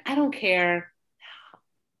again, I don't care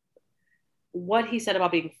what he said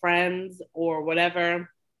about being friends or whatever.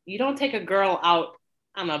 You don't take a girl out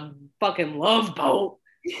on a fucking love boat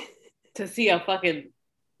to see a fucking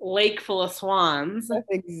lake full of swans. That's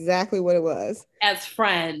exactly what it was. As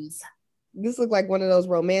friends. This looked like one of those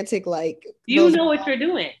romantic, like. You know what you're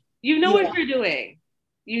doing. You know what you're doing.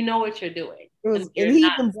 You know what you're doing. And he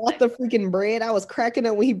even brought the freaking bread. I was cracking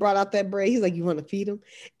up when he brought out that bread. He's like, "You want to feed him?"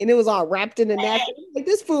 And it was all wrapped in a napkin. Like,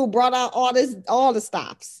 this fool brought out all the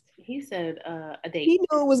stops. He said a date. He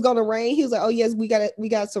knew it was gonna rain. He was like, "Oh yes, we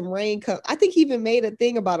got some rain come." I think he even made a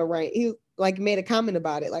thing about a rain. He like made a comment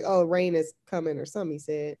about it, like, "Oh, rain is coming" or something. He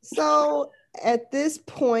said. So at this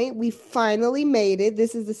point, we finally made it.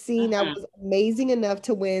 This is the scene that was amazing enough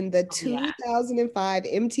to win the 2005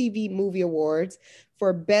 MTV Movie Awards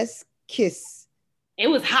for Best Kiss. It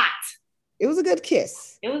was hot. It was a good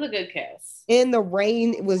kiss. It was a good kiss. And the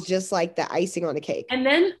rain was just like the icing on the cake. And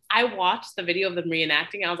then I watched the video of them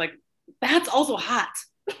reenacting. I was like, that's also hot.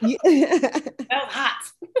 Yeah. That was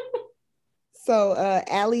hot. So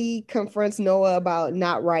Allie confronts Noah about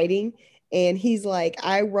not writing. And he's like,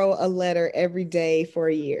 I wrote a letter every day for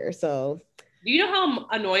a year. So do you know how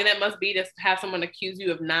annoying that must be to have someone accuse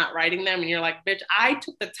you of not writing them? And you're like, bitch, I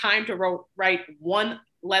took the time to write one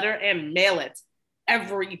letter and mail it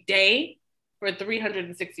every day for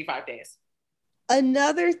 365 days.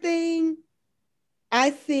 Another thing,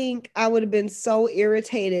 I think I would have been so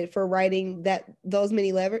irritated for writing that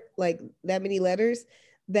many letters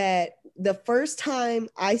that the first time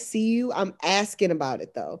I see you, I'm asking about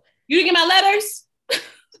it though. You didn't get my letters?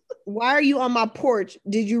 Why are you on my porch?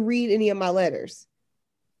 Did you read any of my letters?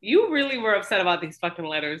 You really were upset about these fucking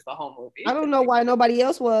letters the whole movie. I don't know why nobody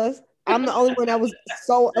else was. I'm the only one that was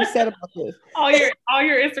so upset about this. All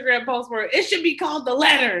your Instagram posts were, it should be called the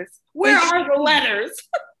letters. Where are the letters?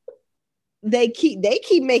 They keep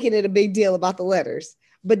making it a big deal about the letters,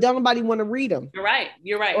 but don't nobody want to read them. You're right.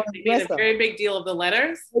 They made a very big deal of the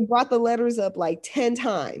letters. They brought the letters up like 10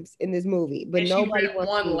 times in this movie, but nobody wants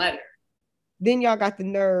one letter. Then y'all got the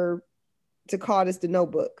nerve to call this the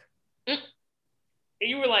Notebook. And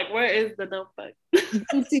you were like, where is the Notebook? You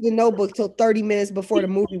didn't see the Notebook till 30 minutes before the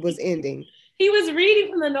movie was ending. He was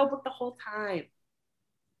reading from the Notebook the whole time.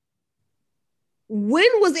 When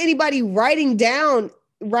was anybody writing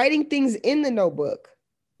things in the Notebook?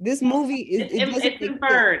 This movie is it's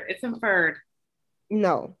inferred. It's inferred.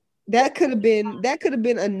 No, that could have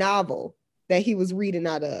been a novel that he was reading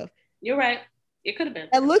out of. You're right. It could have been.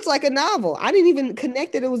 It looks like a novel. I didn't even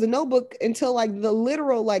connect that it was a notebook until like the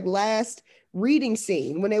literal like last reading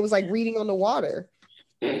scene when it was like reading on the water.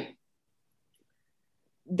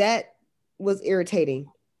 That was irritating.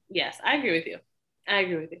 Yes, I agree with you.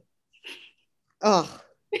 Oh,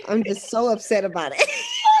 I'm just so upset about it.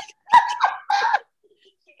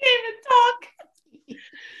 You can't even talk.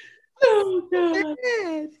 Oh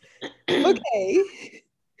God. Okay.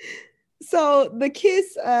 So the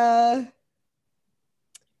kiss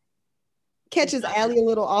catches Allie a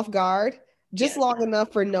little off guard, just long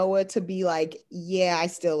enough for Noah to be like, yeah, I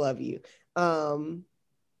still love you.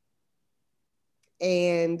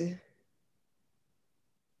 And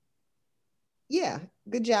yeah,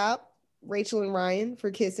 good job, Rachel and Ryan,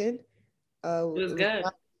 for kissing. It was good.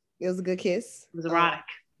 It was a good kiss. It was erotic.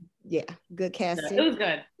 Yeah, good casting. It was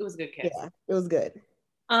good. It was a good kiss. Yeah, it was good.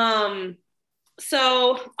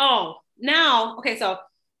 So now, okay, so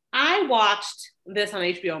I watched this on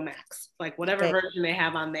HBO Max, like whatever version they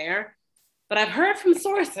have on there. But I've heard from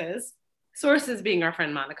sources being our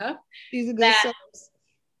friend Monica. She's a good source.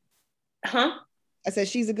 Huh? I said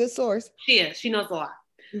she's a good source. She is. She knows a lot.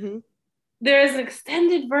 Mm-hmm. There is an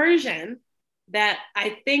extended version that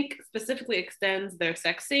I think specifically extends their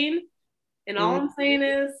sex scene. And all I'm saying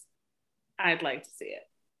is, I'd like to see it.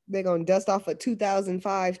 They're going to dust off a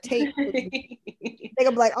 2005 tape. They're going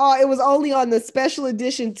to be like, oh, it was only on the special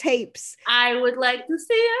edition tapes. I would like to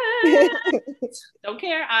see it. Don't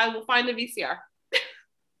care. I will find the VCR.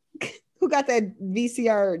 Who got that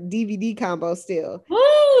VCR DVD combo still?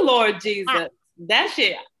 Oh, Lord Jesus. That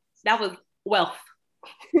shit, that was wealth.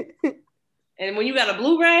 And when you got a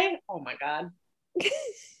Blu-ray, oh my God.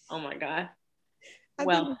 Oh my God.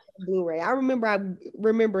 Well, Blu-ray. I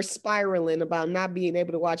remember spiraling about not being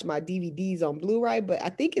able to watch my DVDs on Blu-ray, but I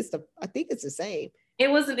think it's the same. It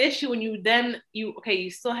was an issue when you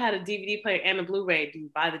still had a DVD player and a Blu-ray. Do you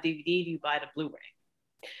buy the DVD? Do you buy the Blu-ray?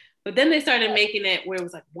 But then they started making it where it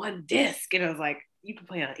was like one disc, and it was like you can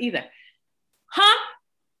play on either. Huh?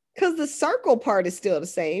 Because the circle part is still the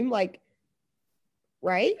same, like,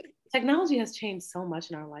 right? Technology has changed so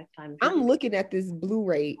much in our lifetime. I'm looking at this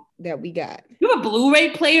Blu-ray that we got. You have a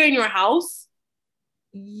Blu-ray player in your house?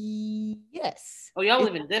 Yes. Oh, y'all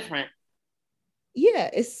living different. Yeah,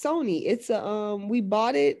 it's Sony. It's we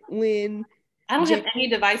bought it when I don't have any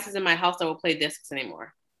devices in my house that will play discs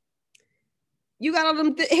anymore. You got all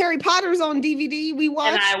them Harry Potters on DVD we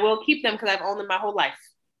watched? And I will keep them because I've owned them my whole life.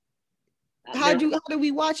 How do we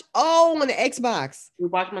watch? Oh, on the Xbox. We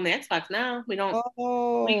watch them on the Xbox now. We don't.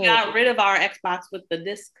 Oh. We got rid of our Xbox with the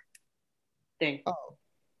disc thing. Oh.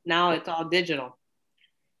 Now it's all digital.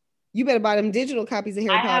 You better buy them digital copies of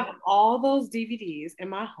Harry Potter. I have all those DVDs in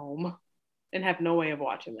my home and have no way of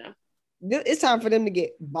watching them. It's time for them to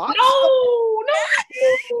get bought. No.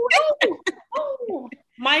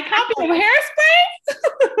 My copy of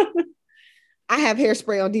Hairspray? I have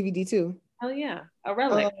Hairspray on DVD too. Oh yeah, a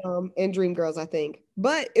relic. And Dreamgirls, I think.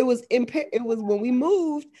 But it was when we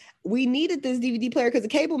moved, we needed this DVD player because the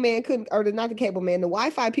cable man couldn't, or not the cable man, the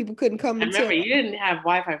Wi-Fi people couldn't come. I remember you didn't have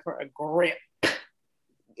Wi-Fi for a grip.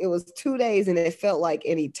 It was 2 days, and it felt like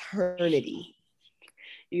an eternity.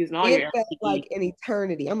 Using all it felt like an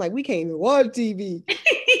eternity. I'm like, we can't even watch TV.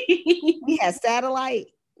 We had satellite.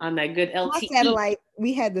 On that good LTE. Satellite.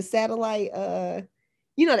 We had the satellite, the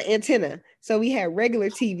antenna. So we had regular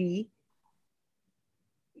TV.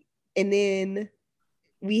 And then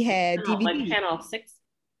we had DVD. Like channel 6?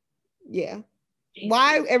 Yeah.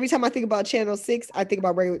 Why every time I think about channel 6, I think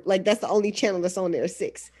about regular, like that's the only channel that's on there,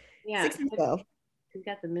 6. Yeah. 6 and 12. We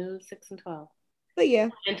got the news, 6 and 12. But yeah.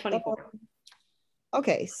 And 24.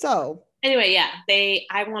 Okay, so. Anyway, yeah,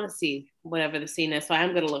 I want to see whatever the scene is, so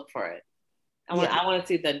I'm going to look for it. I want to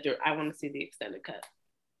see the extended cut.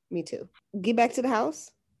 Me too. Get back to the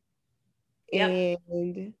house. Yep.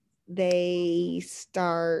 And they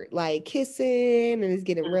start like kissing and it's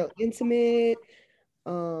getting real intimate.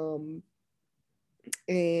 And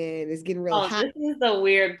it's getting real hot. This is the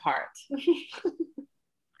weird part.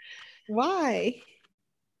 Why?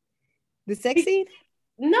 The sex scene?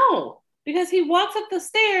 No, because he walks up the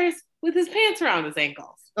stairs with his pants around his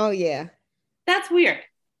ankles. Oh yeah. That's weird.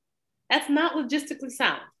 That's not logistically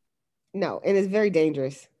sound. No, and it's very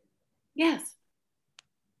dangerous. Yes.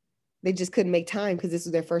 They just couldn't make time because this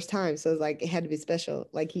was their first time. So it's like, it had to be special.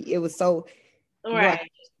 Like it was so. Right.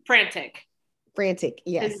 Frantic.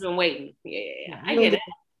 Yes. He's been waiting. Yeah. I get it.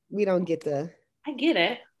 We don't get I get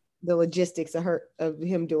it. The logistics of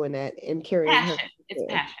him doing that and carrying passion. Her. It's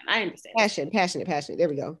passion. I understand. Passionate. There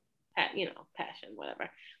we go. Passion, whatever.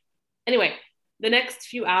 Anyway, the next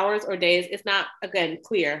few hours or days, it's not, again,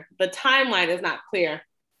 clear. The timeline is not clear,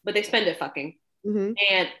 but they spend it fucking. Mm-hmm.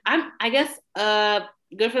 And I guess,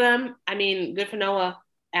 good for them. I mean, good for Noah.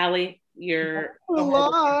 Allie, you're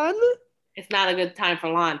Lon. It's not a good time for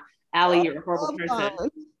Lon. Allie, you're a horrible person.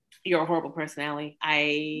 You're a horrible person, Allie.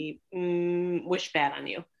 I wish bad on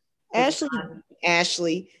you.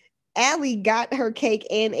 Ashley. Allie got her cake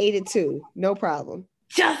and ate it too. No problem.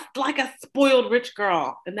 Just like a spoiled rich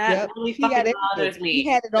girl. And that really fucking bothers me. He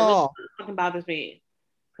had it all. Really fucking bothers me.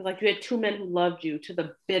 Because like you had 2 men who loved you to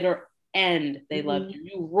the bitter end. They loved you.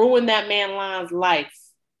 You ruined that man Lon's life.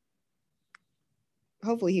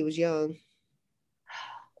 Hopefully he was young.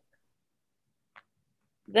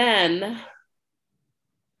 Then,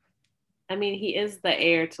 I mean, he is the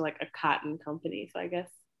heir to like a cotton company, so I guess.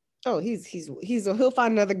 Oh, he'll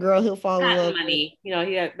find another girl. He'll fall in love. Money, he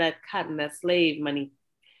had that cotton, that slave money.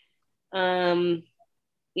 Yeah.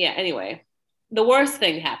 Anyway, the worst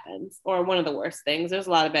thing happens, or one of the worst things. There's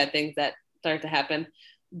a lot of bad things that start to happen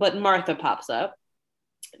But Martha pops up,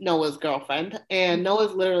 Noah's girlfriend, and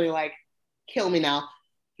Noah's literally like, kill me now.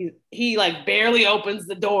 He like barely opens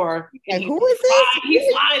the door. Like, who is this?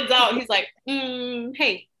 He slides out. He's like,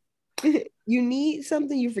 hey. You need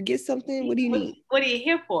something? You forget something? What do you need? What are you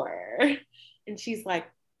here for? And she's like,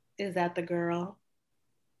 is that the girl?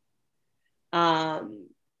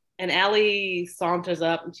 And Allie saunters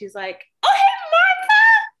up and she's like, oh, hey, Martha.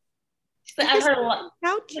 She's like, I've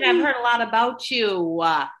heard a lot about you.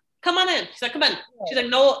 Come on in. She's like, come on. She's like,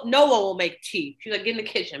 Noah will make tea. She's like, get in the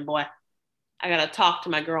kitchen, boy. I got to talk to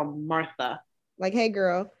my girl, Martha. Like, hey,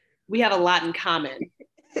 girl. We have a lot in common.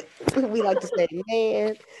 We like to say,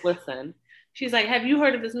 man. Listen. She's like, have you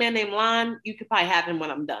heard of this man named Lon? You could probably have him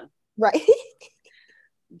when I'm done. Right.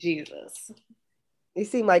 Jesus.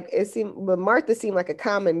 But Martha seemed like a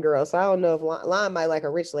common girl. So I don't know if Lon might like a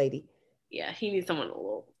rich lady. Yeah, he needs someone a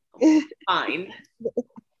little fine.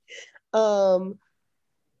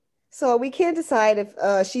 So we can't decide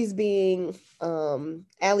if she's being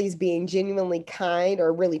Allie's being genuinely kind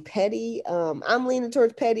or really petty. I'm leaning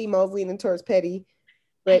towards petty. Mo's leaning towards petty.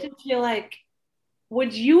 But I just feel like,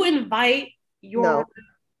 would you invite your no.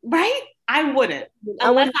 Right? I wouldn't.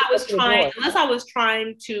 Unless I was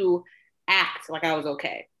trying to act like I was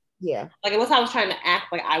okay. Yeah. Like unless I was trying to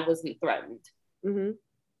act like I wasn't threatened. Mm-hmm.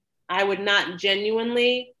 I would not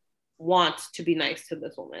genuinely want to be nice to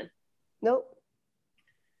this woman. Nope.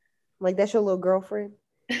 Like, that's your little girlfriend?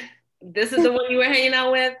 This is the one you were hanging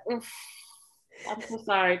out with? I'm so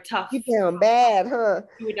sorry. Tough. You down bad, huh?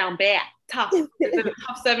 You were down bad. Tough. It's been a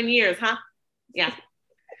tough 7 years, huh? Yeah.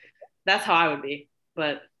 That's how I would be.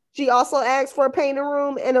 But she also asked for a painting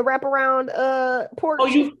room and a wraparound porch.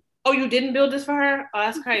 Oh, you didn't build this for her? Oh,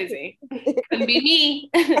 that's crazy. Couldn't be me.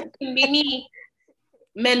 Couldn't be me.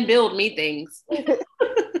 Men build me things.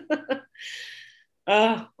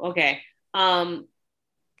 Okay.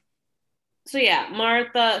 So yeah,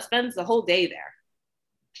 Martha spends the whole day there.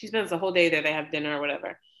 She spends the whole day there. They have dinner or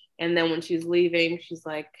whatever. And then when she's leaving, she's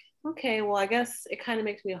like, okay, well, I guess it kind of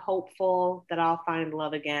makes me hopeful that I'll find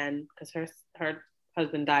love again because her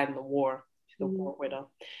husband died in the war. She's a war widow.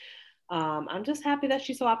 I'm just happy that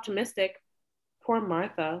she's so optimistic. Poor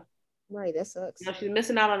Martha. Right, that sucks. She's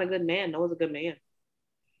missing out on a good man. Noah's a good man.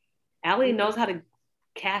 Allie knows how to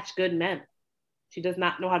catch good men. She does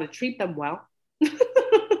not know how to treat them well.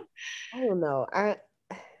 I don't know.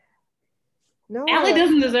 Allie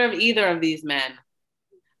doesn't deserve either of these men.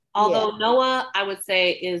 Although Noah, I would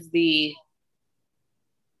say,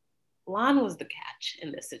 Lon was the catch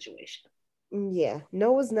in this situation. Yeah,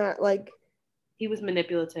 Noah's not like. He was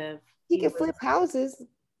manipulative. He can flip houses.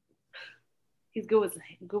 He's good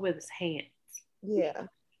with his hands. Yeah,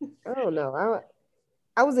 I don't know.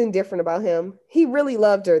 I was indifferent about him. He really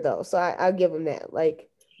loved her though, so I'll give him that. Like,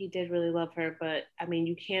 he did really love her, but I mean,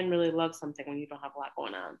 you can really love something when you don't have a lot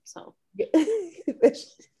going on. So,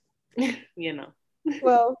 you know.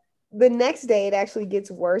 Well, the next day it actually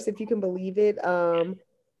gets worse, if you can believe it.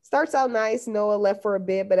 Starts out nice. Noah left for a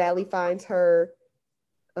bit, but Allie finds her.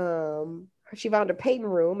 She found her painting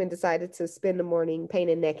room and decided to spend the morning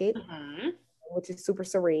painting naked, which is super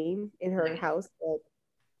serene in her house that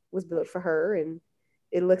was built for her, and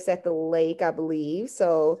it looks at the lake, I believe.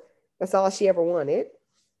 So that's all she ever wanted.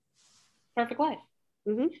 Perfect life.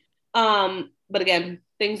 But again,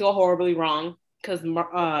 things go horribly wrong because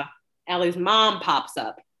Allie's mom pops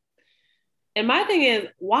up. And my thing is,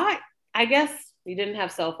 why? I guess you didn't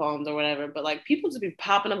have cell phones or whatever, but like people just be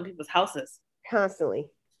popping up in people's houses. Constantly.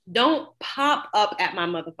 Don't pop up at my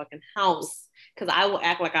motherfucking house because I will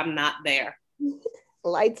act like I'm not there.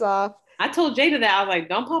 Lights off. I told Jada that. I was like,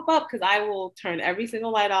 don't pop up because I will turn every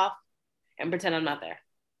single light off and pretend I'm not there.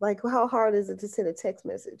 Like, how hard is it to send a text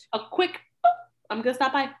message? A quick, I'm gonna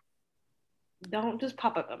stop by. Don't just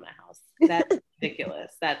pop up at my house. That's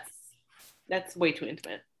ridiculous. That's way too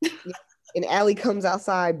intimate. And Allie comes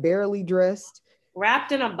outside barely dressed,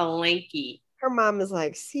 wrapped in a blankie. Her mom is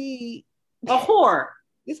like, see, a whore.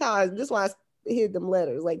 This why I hid them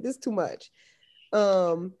letters. Like, this too much.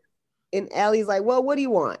 And Allie's like, well, what do you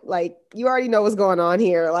want? Like, you already know what's going on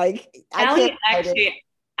here. Like, Allie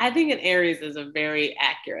I think an Aries is a very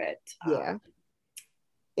accurate. Yeah.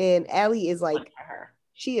 And Allie is like,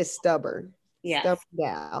 she is stubborn. Yeah.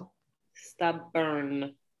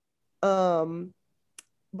 Stubborn.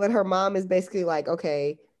 But her mom is basically like,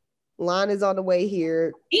 okay, Lon is on the way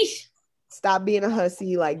here. Eesh. Stop being a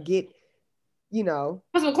hussy. Like, get,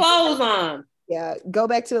 put some clothes on. Yeah, go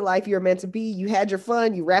back to the life you're meant to be. You had your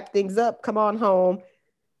fun. You wrap things up. Come on home.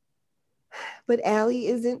 But Allie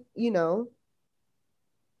isn't,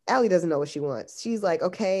 Allie doesn't know what she wants. She's like,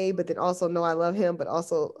 okay, but then also no, I love him, but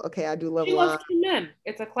also okay, I do love She Lon. loves two men.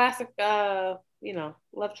 It's a classic, love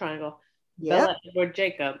triangle. Yeah. Bella, Edward,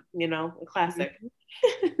 Jacob. A classic.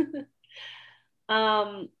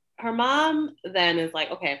 Mm-hmm. Her mom then is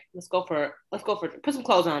like, okay, let's go for put some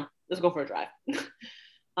clothes on. Let's go for a drive.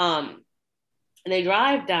 And they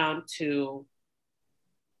drive down to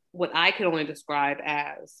what I can only describe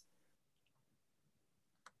as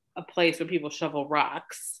a place where people shovel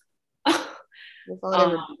rocks.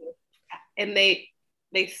 And they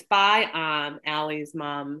spy on Allie's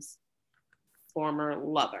mom's former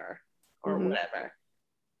lover or whatever.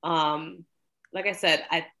 Like I said,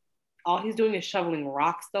 all he's doing is shoveling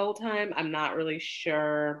rocks the whole time. I'm not really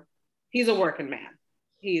sure. He's a working man.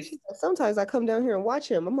 Sometimes I come down here and watch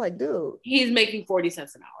him. I'm like, dude. He's making 40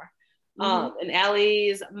 cents an hour. And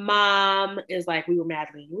Allie's mom is like, we were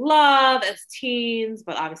madly in love as teens,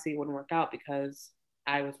 but obviously it wouldn't work out because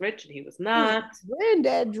I was rich and he was not.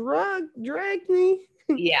 Granddad dragged me.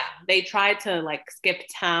 Yeah, they tried to like skip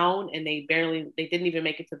town and they didn't even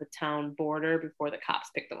make it to the town border before the cops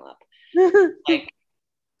picked them up. Like,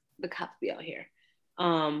 the cops be out here.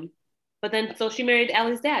 But then so she married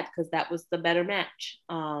Allie's dad because that was the better match.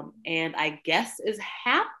 And I guess is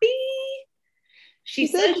happy. She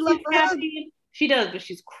says she's happy. She does, but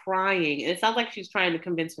she's crying. And it sounds like she's trying to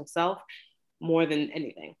convince herself more than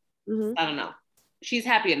anything. I don't know. She's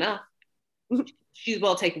happy enough. She's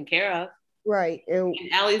well taken care of. Right. And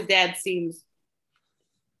Allie's dad seems...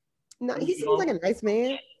 No, he seems like a nice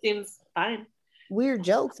man. Seems fine. Weird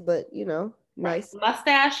jokes, but nice.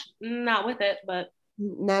 Mustache, not with it, but...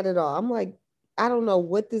 Not at all. I'm like, I don't know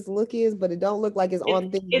what this look is, but it don't look like it's on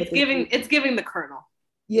thing. It's giving the Colonel.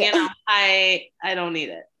 Yeah. I don't need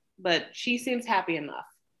it. But she seems happy enough.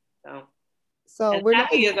 So we're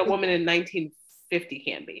happy as a woman in 1950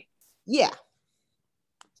 can be. Yeah.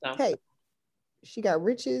 So hey, she got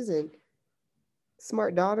riches and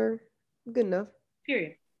smart daughter. Good enough.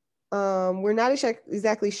 Period. We're not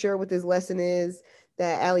exactly sure what this lesson is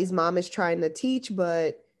that Allie's mom is trying to teach,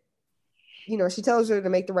 but she tells her to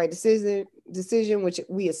make the right decision, which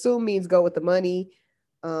we assume means go with the money,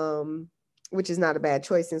 which is not a bad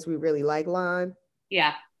choice since we really like Lon.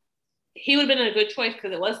 Yeah. He would have been a good choice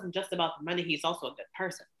because it wasn't just about the money. He's also a good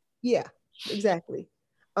person. Yeah, exactly.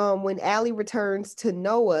 When Allie returns to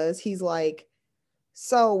Noah's, he's like,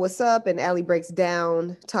 so what's up? And Allie breaks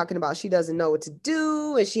down talking about she doesn't know what to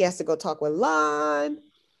do and she has to go talk with Lon.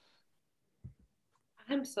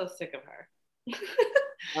 I'm so sick of her.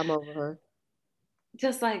 I'm over her.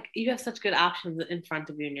 Just like, you have such good options in front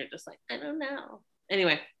of you and you're just like, I don't know.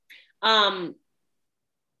 Anyway,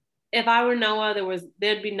 if I were Noah,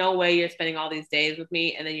 there'd be no way you're spending all these days with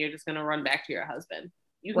me and then you're just gonna run back to your husband.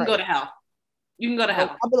 You can go to hell. You can go to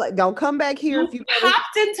hell. I'll be like, don't come back here. You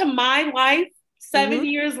popped into my life 7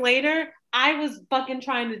 years later. I was fucking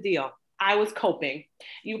trying to deal. I was coping.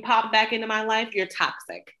 You pop back into my life, you're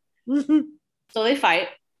toxic. So they fight,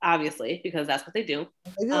 obviously, because that's what they do.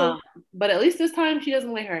 But at least this time she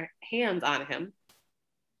doesn't lay her hands on him.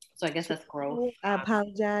 So I guess that's growth. I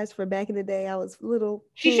apologize for back in the day. I was little.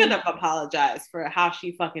 She should have apologized for how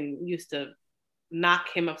she fucking used to knock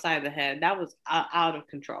him upside the head. That was out of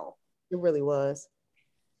control. It really was.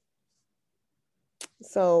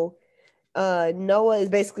 So Noah is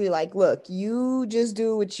basically like, look, you just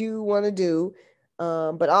do what you want to do.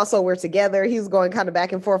 But also we're together. He's going kind of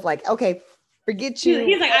back and forth like, okay, forget you.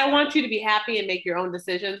 He's like, I want you to be happy and make your own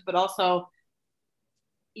decisions, but also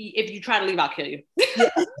if you try to leave, I'll kill you. Yeah.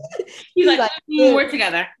 He's like, we're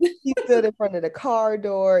together. He stood in front of the car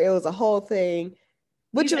door. It was a whole thing.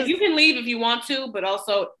 Which like, you can leave if you want to, but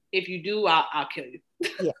also if you do, I'll kill you.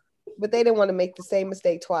 Yeah. But they didn't want to make the same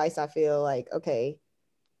mistake twice. I feel like, okay,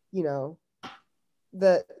 the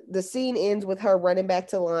scene ends with her running back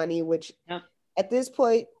to Lonnie, which at this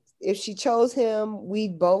point, if she chose him, we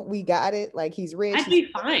got it. Like, he's rich. I'd be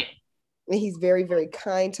fine. And he's very, very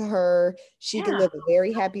kind to her. She can live a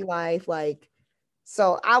very happy life. Like,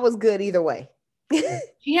 so I was good either way.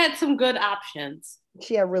 She had some good options.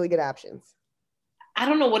 She had really good options. I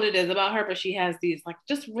don't know what it is about her, but she has these like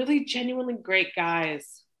just really genuinely great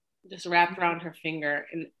guys just wrapped around her finger.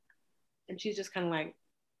 And she's just kind of like,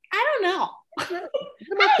 I don't know. I don't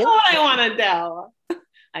know what I want to do.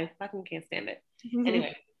 I fucking can't stand it.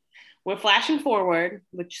 Anyway, we're flashing forward,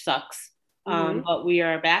 which sucks. But we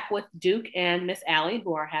are back with Duke and Miss Allie,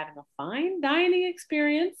 who are having a fine dining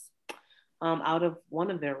experience out of one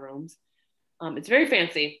of their rooms. It's very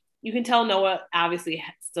fancy. You can tell Noah obviously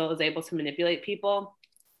still is able to manipulate people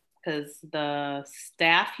because the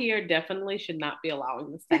staff here definitely should not be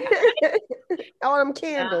allowing this to happen. I want them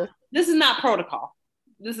candles. This is not protocol.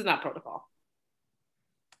 This is not protocol.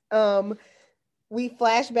 We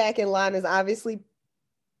flash back and Lana's obviously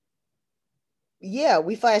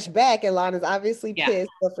pissed,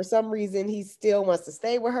 but for some reason he still wants to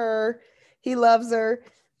stay with her. He loves her.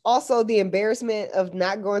 Also, the embarrassment of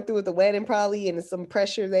not going through with the wedding probably, and some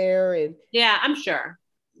pressure there. And yeah, I'm sure.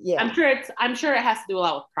 Yeah, I'm sure it has to do a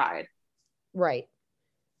lot with pride. Right.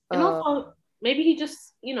 And also, maybe he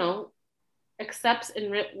just, accepts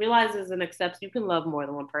and realizes and accepts you can love more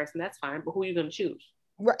than one person. That's fine, but who are you going to choose?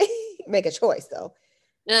 Right. Make a choice, though.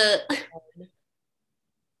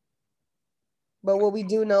 But what we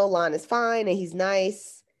do know, Lon is fine and he's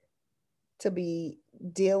nice to be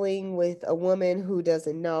dealing with a woman who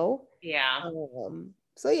doesn't know. Yeah.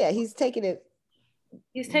 So yeah, he's taking it.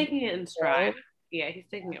 He's taking it in stride. Yeah, he's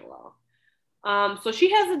taking it well. So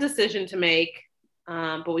she has a decision to make,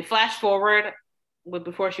 but we flash forward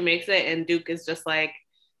before she makes it, and Duke is just like,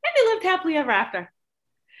 and they lived happily ever after.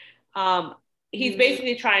 He's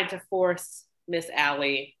basically trying to force Miss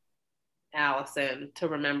Allison, to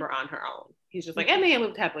remember on her own. He's just like, and they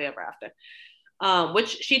lived happily ever after. Which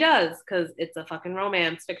she does, because it's a fucking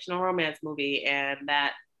fictional romance movie, and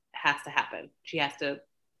that has to happen. She has to,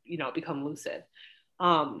 become lucid.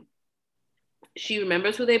 She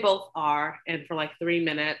remembers who they both are, and for like 3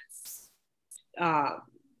 minutes,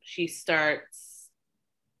 she starts.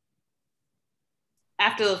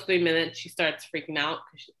 After those 3 minutes, she starts freaking out.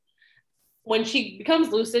 When she becomes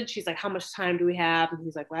lucid, she's like, how much time do we have? And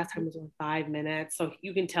he's like, last time was only 5 minutes. So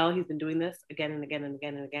you can tell he's been doing this again and again and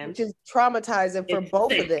again and again. Which is traumatizing for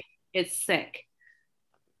both of them. It's sick.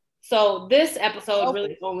 So this episode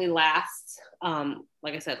really only lasts,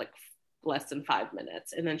 like I said, like less than 5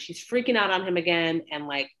 minutes. And then she's freaking out on him again. And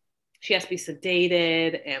like, she has to be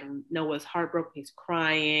sedated, and Noah's heartbroken. He's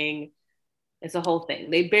crying. It's a whole thing.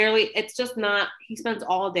 It's just not, he spends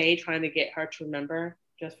all day trying to get her to remember,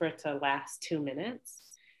 just for it to last 2 minutes.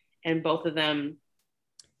 And both of them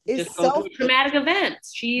just go through traumatic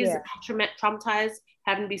events. She's traumatized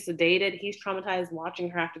having to be sedated. He's traumatized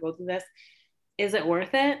watching her have to go through this. Is it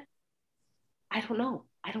worth it? I don't know.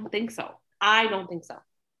 I don't think so.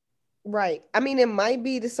 Right. I mean, it might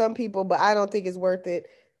be to some people, but I don't think it's worth it.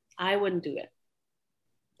 I wouldn't do it.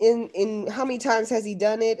 In how many times has he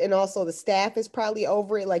done it? And also the staff is probably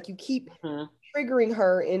over it. Like, you keep triggering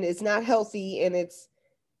her, and it's not healthy, and it's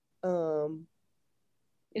just all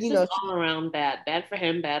around bad for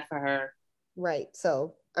him, bad for her. Right.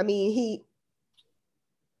 So I mean,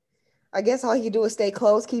 I guess all he can do is stay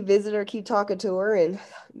close, keep visiting her, keep talking to her, and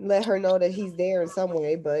let her know that he's there in some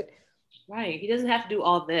way. But right, he doesn't have to do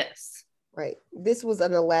all this. Right. This was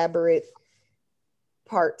an elaborate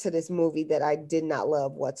part to this movie that I did not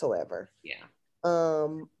love whatsoever. Yeah.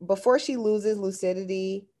 Before she loses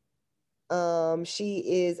lucidity, she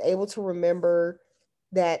is able to remember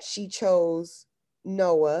that she chose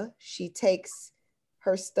Noah. She takes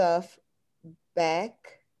her stuff back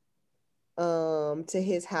to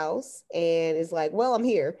his house and is like, well, I'm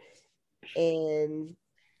here. And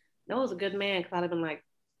Noah's a good man, because I'd have been like,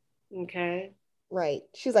 okay. Right.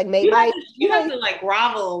 She's like, you have to like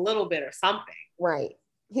grovel a little bit or something. Right.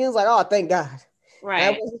 He was like, oh, thank God. Right.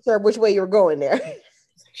 I wasn't sure which way you were going there.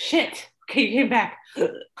 Shit. Okay, you came back.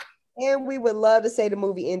 And we would love to say the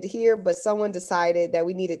movie ended here, but someone decided that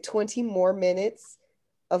we needed 20 more minutes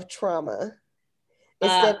of trauma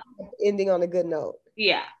instead of ending on a good note.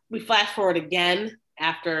 Yeah. We flash forward again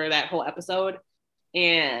after that whole episode,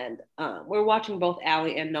 and we're watching both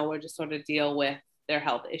Allie and Noah just sort of deal with their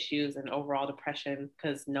health issues and overall depression,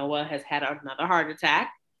 because Noah has had another heart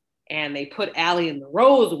attack, and they put Allie in the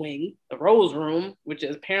Rose Wing, the Rose Room, which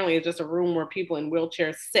is apparently just a room where people in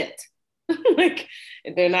wheelchairs sit. Like,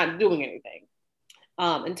 they're not doing anything.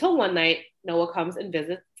 Until one night, Noah comes and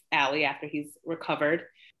visits Allie after he's recovered.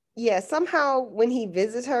 Yeah, somehow when he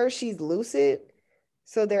visits her, she's lucid.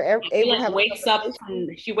 So they're able to have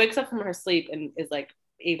she wakes up from her sleep and is like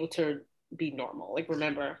able to be normal. Like,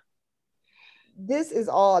 remember. This is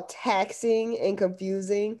all taxing and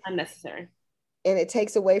confusing. Unnecessary. And it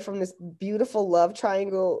takes away from this beautiful love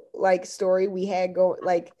triangle like story we had going,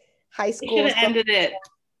 like high school. They should have ended it.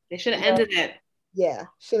 They should have ended it. Yeah,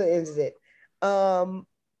 should have ended it.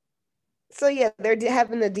 So yeah, they're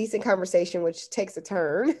having a decent conversation, which takes a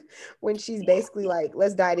turn when she's basically like,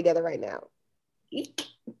 let's die together right now.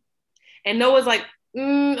 And Noah's like,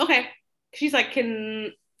 okay. She's like,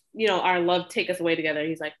 can our love take us away together?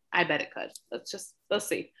 He's like, I bet it could. Let's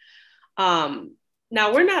see. Now,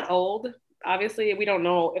 we're not old. Obviously, we don't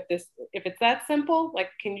know if it's that simple. Like,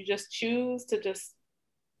 can you just choose to just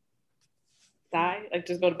die? Like,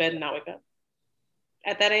 just go to bed and not wake up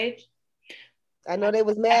at that age? I know they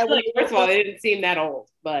was I mad feel like, first of all, they didn't seem that old,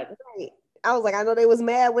 but right. I was like, I know they was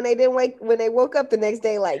mad when they woke up the next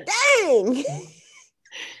day, like, dang.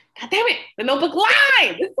 God damn it, the Notebook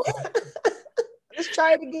lied. Let's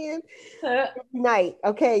try it again. Night.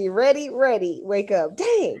 Okay, you ready? Ready. Wake up.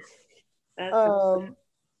 Dang.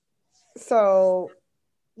 So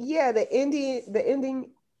yeah, the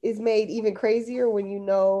ending is made even crazier when you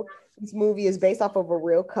know this movie is based off of a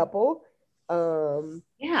real couple.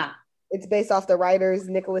 Yeah. It's based off the writers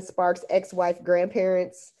Nicholas Sparks' ex-wife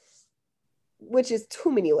grandparents, which is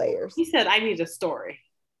too many layers. He said, I need a story.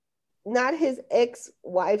 Not his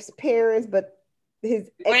ex-wife's parents, but his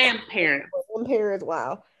grandparents.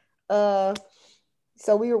 Wow.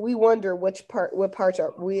 So we wonder what parts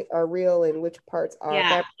are real and which parts are.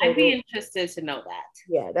 Yeah, I'd be interested to know that.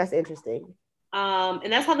 Yeah, that's interesting.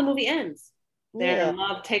 And that's how the movie ends. Their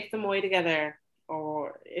love takes them away together,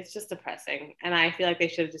 or it's just depressing. And I feel like they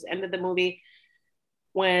should have just ended the movie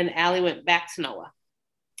when Allie went back to Noah.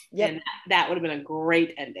 Yep. And that would have been a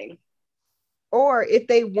great ending. Or if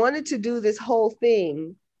they wanted to do this whole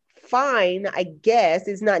thing, fine, I guess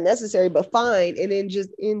it's not necessary, but fine, and then just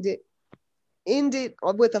end it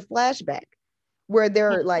with a flashback where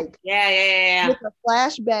they're like, with a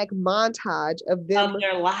flashback montage of them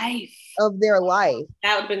of their life.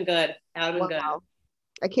 That would have been good. Good.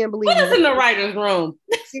 I can't believe put us in the writer's room.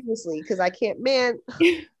 Seriously, because I can't, man.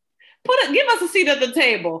 Give us a seat at the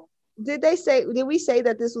table. Did we say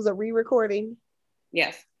that this was a re-recording?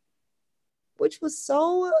 Yes. Which was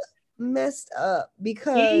so messed up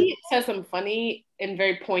because he says some funny and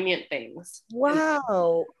very poignant things.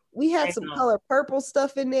 Wow. We had some color purple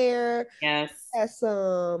stuff in there. Yes. Had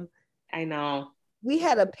some. I know. We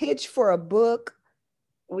had a pitch for a book.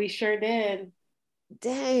 We sure did.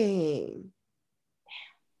 Dang.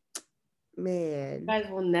 Man. You guys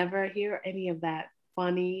will never hear any of that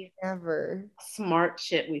funny, ever smart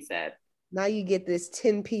shit we said. Now you get this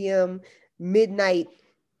 10 p.m. midnight.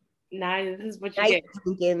 Now this is what you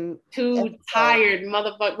get. Too tired,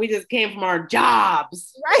 motherfucker. We just came from our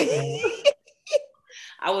jobs. Right.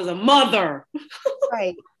 I was a mother.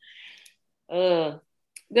 Right. Good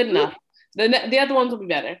enough. The other ones will be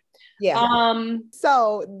better. Yeah.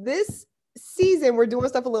 So this season we're doing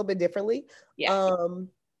stuff a little bit differently. Yeah.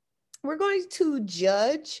 We're going to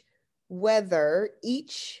judge whether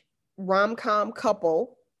each rom-com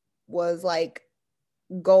couple was like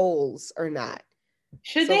goals or not.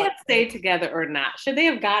 Should they have stayed together or not? Should they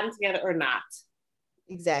have gotten together or not?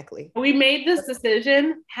 Exactly. We made this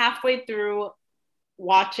decision halfway through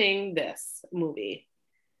watching this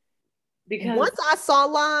because once I saw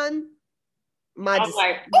Lon, that's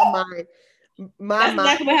exactly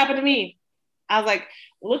what happened to me. I was like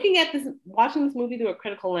watching this movie through a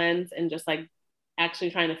critical lens and just like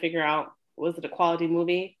actually trying to figure out, was it a quality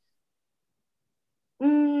movie?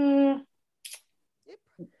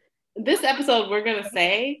 This episode, we're going to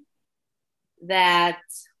say that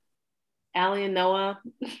Allie and Noah,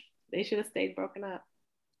 they should have stayed broken up.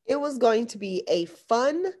 It was going to be a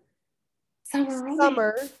fun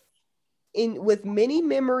summer with many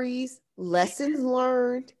memories, lessons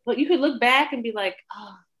learned. But you could look back and be like,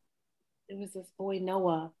 oh, it was this boy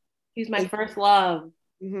Noah. He's my first love.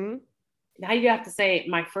 Mm-hmm. Now you have to say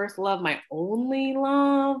my first love, my only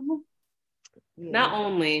love. Yeah. Not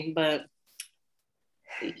only, but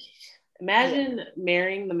imagine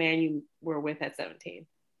marrying the man you were with at 17.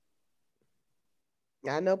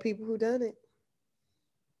 I know people who done it.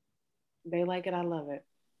 They like it. I love it.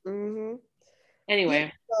 Mm-hmm.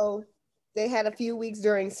 Anyway. So they had a few weeks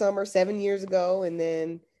during summer 7 years ago, and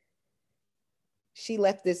then she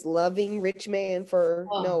left this loving rich man for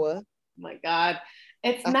Noah. Oh my God.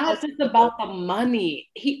 It's not just about the money.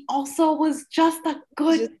 He also was just a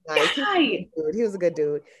good guy. He was a good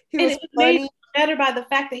dude. He was funny. Made better by the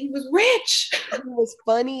fact that he was rich. He was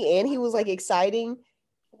funny and he was like exciting.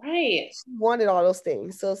 Right. She wanted all those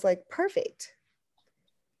things. So it's like perfect.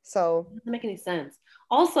 So it doesn't make any sense.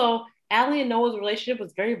 Also, Allie and Noah's relationship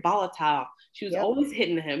was very volatile. She was always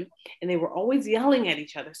hitting him and they were always yelling at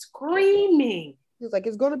each other, screaming. He was like,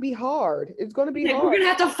 it's going to be hard. It's going to be hard. We're going to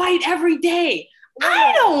have to fight every day.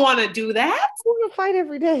 I don't want to do that. We're going to fight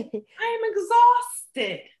every day. I am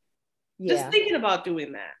exhausted. Just thinking about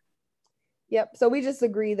doing that. Yep. So we just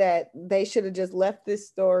agree that they should have just left this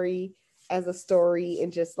story as a story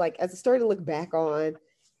and just like as a story to look back on.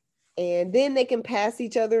 And then they can pass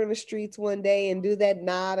each other in the streets one day and do that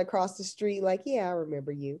nod across the street like, yeah, I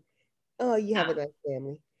remember you. Oh, you have a nice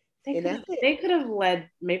family. They could have led,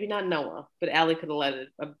 maybe not Noah, but Allie could have led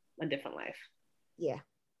a different life. Yeah.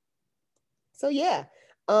 So yeah.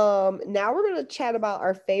 Now we're going to chat about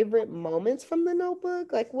our favorite moments from the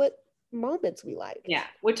Notebook. Like what moments we like. Yeah,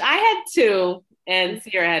 which I had two and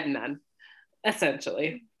Sierra had none,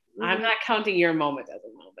 essentially. I'm not counting your moment as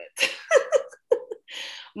a moment.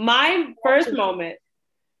 My first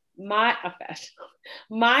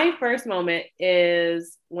moment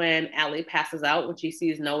is when Allie passes out when she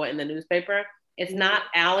sees Noah in the newspaper. It's not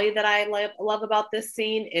Allie that I love about this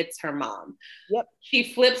scene. It's her mom. Yep.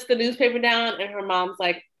 She flips the newspaper down and her mom's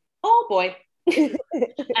like, oh boy. And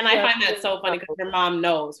I find that so funny because her mom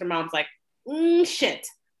knows. Her mom's like, shit.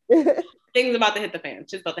 Things about to hit the fan.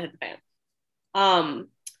 She's about to hit the fan.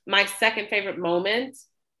 My second favorite moment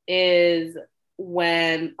is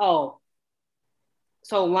when, so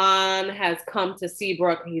Lon has come to see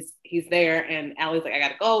Brooke. He's there, and Allie's like, I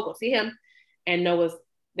gotta go see him. And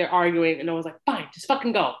they're arguing, and Noah's like, fine, just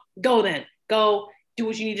fucking go. Go then. Go, do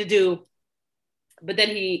what you need to do. But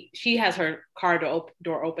then she has her car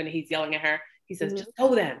door open, and he's yelling at her. He says, just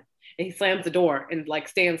go then. And he slams the door and like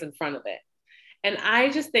stands in front of it. And I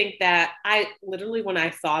just think that when I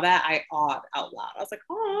saw that, I awed out loud. I was like,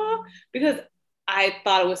 oh, because I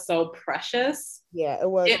thought it was so precious. Yeah, it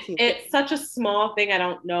was. It's such a small thing. I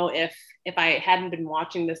don't know if I hadn't been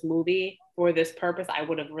watching this movie for this purpose, I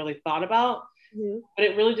would have really thought about. But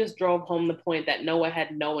it really just drove home the point that Noah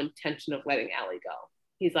had no intention of letting Allie go.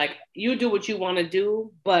 He's like, you do what you want to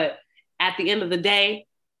do, but at the end of the day,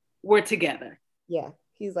 we're together. Yeah,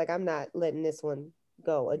 he's like, I'm not letting this one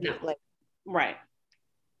go again. No. Right.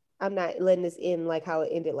 I'm not letting this end like how it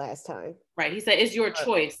ended last time. Right. He said, it's your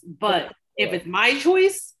choice, but if it's my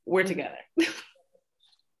choice, we're together.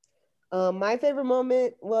 My favorite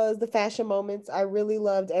moment was the fashion moments. I really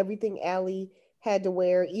loved everything Allie had to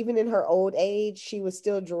wear. Even in her old age, she was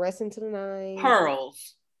still dressing to the nines.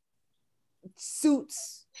 Pearls.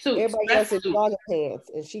 Suits. Everybody else had jogging pants,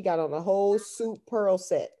 and she got on a whole suit pearl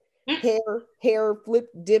set. Hair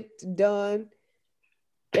flipped, dipped, done.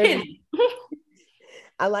 I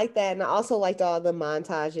like that. And I also liked all the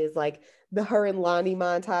montages, like the her and Lonnie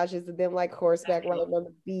montages of them like horseback riding on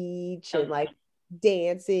the beach and like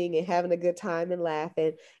dancing and having a good time and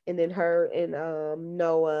laughing. And then her and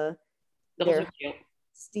Noah, their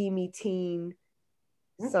steamy teen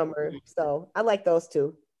summer. So I like those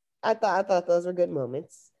two. I thought those were good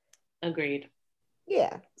moments. Agreed.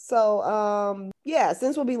 Yeah. So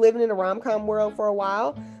since we'll be living in a rom-com world for a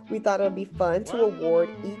while, we thought it would be fun to award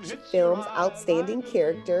each film's outstanding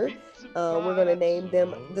character. We're going to name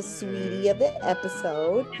them the sweetie of the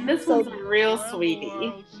episode. And this one's a real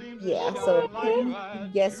sweetie. Yeah, so please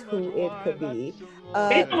guess who it could be.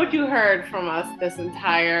 Based on what you heard from us this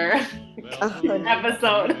entire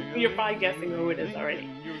episode, you're probably guessing who it is already.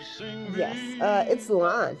 Yes, it's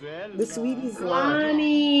Lon. The sweetie's Lon.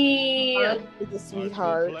 Lonnie is a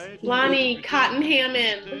sweetheart. Lonnie Cotton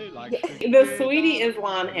Hammond. Yeah. The sweetie is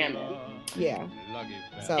Lon Hammond. Yeah.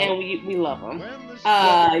 So and we love him.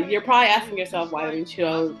 You're probably asking yourself why we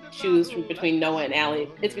choose between Noah and Allie.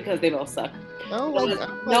 It's because they both suck.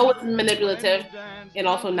 Noah's manipulative and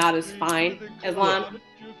also not as fine as Lon.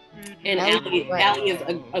 And Allie is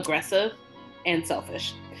aggressive and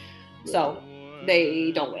selfish. So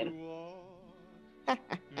they don't win.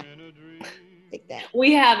 Take that.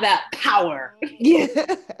 We have that power. Yeah.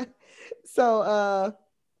 So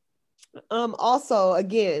also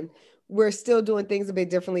again, we're still doing things a bit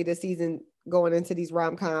differently this season going into these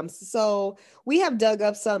rom-coms. So we have dug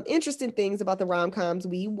up some interesting things about the rom-coms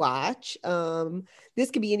we watch.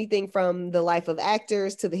 This could be anything from the life of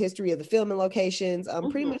actors to the history of the filming locations,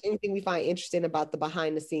 pretty much anything we find interesting about the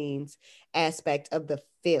behind the scenes aspect of the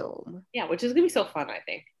film. Yeah, which is gonna be so fun, I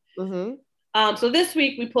think. So this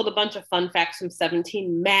week we pulled a bunch of fun facts from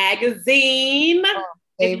 17 magazine.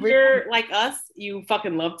 If you're like us, you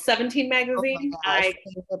fucking loved 17 magazine.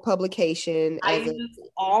 Publication. I used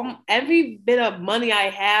every bit of money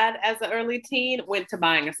I had as an early teen went to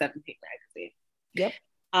buying a 17 magazine. Yep.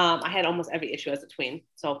 I had almost every issue as a tween,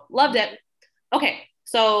 so loved it. Okay,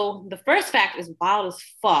 so the first fact is wild as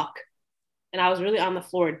fuck, and I was really on the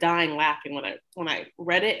floor dying laughing when I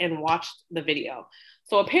read it and watched the video.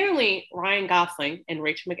 So apparently Ryan Gosling and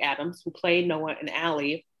Rachel McAdams, who played Noah and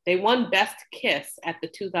Allie, they won Best Kiss at the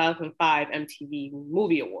 2005 MTV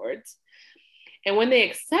Movie Awards. And when they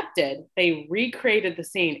accepted, they recreated the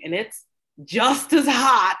scene, and it's just as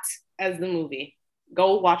hot as the movie.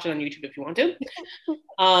 Go watch it on YouTube if you want to.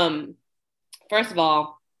 First of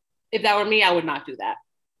all, if that were me, I would not do that.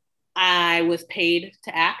 I was paid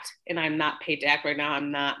to act, and I'm not paid to act right now. I'm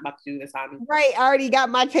not about to do this on. Right, I already got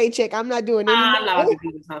my paycheck. I'm not doing it. I'm not about to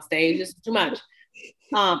do this on stage. It's too much.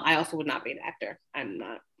 I also would not be an actor. I'm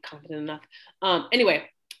not confident enough. Anyway,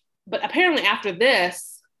 but apparently after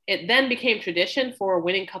this, It then became tradition for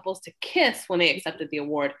winning couples to kiss when they accepted the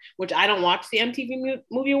award, which I don't watch the MTV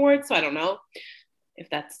Movie Awards, so I don't know if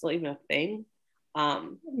that's still even a thing.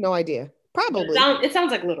 No idea. Probably. It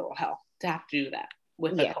sounds like literal hell to have to do that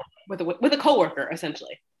with a coworker,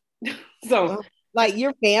 essentially. So like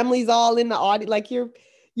your family's all in the audience, like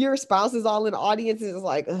your spouse is all in the audience. It's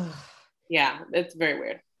like, ugh. Yeah, it's very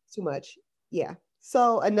weird. Too much. Yeah.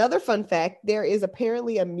 So another fun fact, there is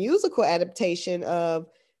apparently a musical adaptation of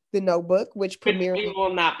The Notebook, which premiered. We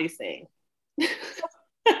will not be seeing.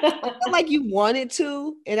 I feel like you wanted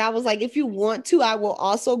to, and I was like, if you want to, I will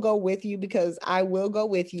also go with you, because I will go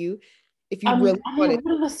with you if you really want it.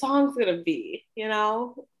 What are the songs gonna be? You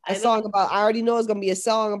know, I already know it's gonna be a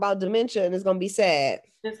song about dementia, and it's gonna be sad.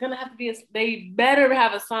 There's gonna have to be they better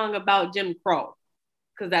have a song about Jim Crow,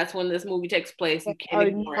 because that's when this movie takes place. You can't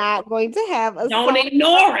ignore it. Going to have a Don't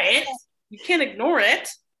ignore it. You can't ignore it.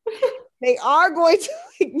 They are going to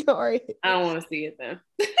ignore it. I don't want to see it then.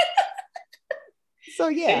 So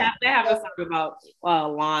yeah, they have a song about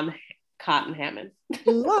Lon Cotton Hammond.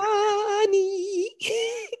 Lonnie,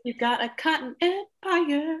 you got a cotton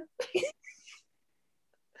empire,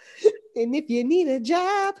 and if you need a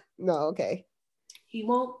job, no, okay, he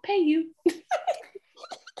won't pay you.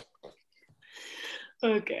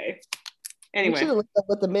 Okay. Anyway, should have looked up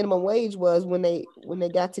what the minimum wage was when they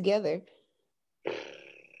got together.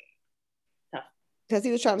 Because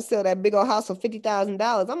he was trying to sell that big old house for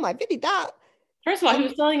 $50,000. I'm like, $50,000. First of all, he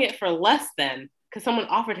was selling it for less than, because someone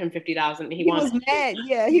offered him $50,000. He was mad.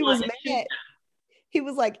 Yeah, he was mad. He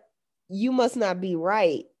was like, "You must not be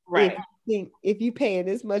right. Right. If you paying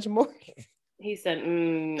this much more." He said,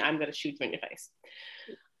 "I'm gonna shoot you in your face."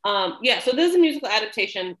 Yeah. So this is a musical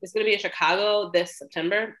adaptation. It's gonna be in Chicago this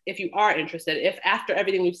September. If you are interested, if after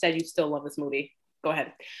everything we've said you still love this movie, go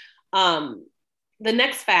ahead. The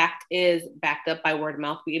next fact is backed up by word of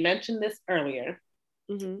mouth. We mentioned this earlier.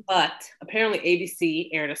 Mm-hmm. But apparently ABC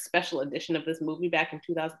aired a special edition of this movie back in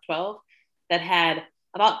 2012 that had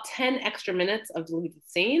about 10 extra minutes of deleted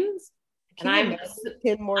scenes. And I'm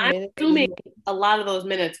 10 more minutes. Assuming a lot of those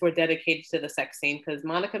minutes were dedicated to the sex scene, because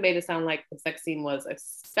Monica made it sound like the sex scene was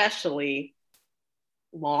especially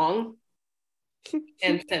long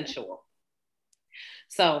and sensual.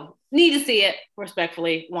 So need to see it,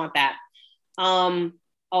 respectfully, want that.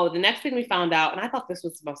 The next thing we found out, and I thought this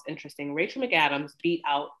was the most interesting, Rachel McAdams beat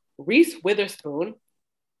out Reese Witherspoon,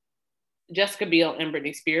 Jessica Biel, and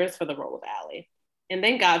Britney Spears for the role of Allie. And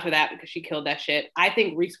thank God for that, because she killed that shit. I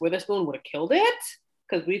think Reese Witherspoon would have killed it,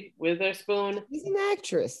 because Reese Witherspoon, she's an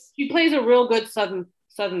actress. She plays a real good Southern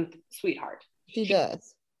sweetheart. She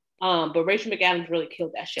does. But Rachel McAdams really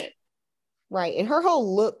killed that shit. Right. And her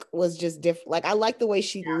whole look was just different. Like, I like the way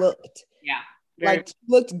she looked. Yeah. Like, she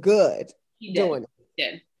looked good doing it. She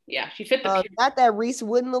did. Yeah, she fit the not that Reese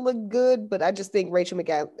wouldn't have looked good, but I just think Rachel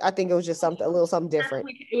McAdams, I think it was just a little something different.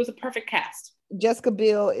 It was a perfect cast. Jessica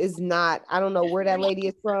Biel is not, I don't know where that lady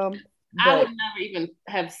is from. I would never even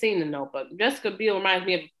have seen The Notebook. Jessica Biel reminds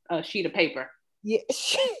me of a sheet of paper. Yeah.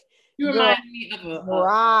 You remind me of a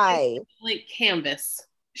blank canvas.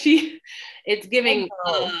 It's giving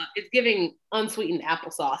unsweetened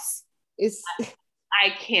applesauce. I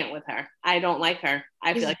can't with her. I don't like her.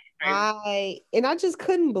 I feel like I just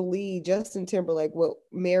couldn't believe Justin Timberlake would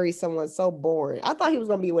marry someone so boring. I thought he was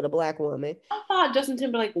gonna be with a black woman. I thought Justin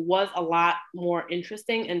Timberlake was a lot more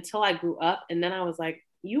interesting until I grew up, and then I was like,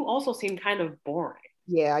 you also seem kind of boring.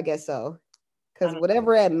 Yeah, I guess so. Because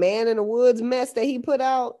whatever that Man in the Woods mess that he put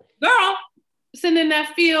out, girl, sitting in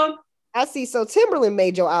that field. I see. So Timberland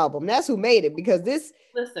made your album. That's who made it, because this.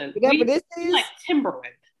 Listen, whatever this is, like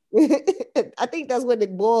Timberland. I think that's what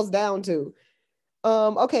it boils down to.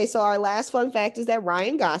 Okay, so our last fun fact is that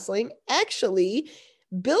Ryan Gosling actually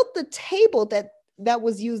built the table that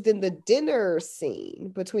was used in the dinner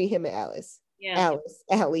scene between him and Alice. Yeah.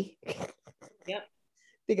 Allie. Yep.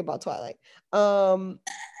 Think about Twilight. Aren't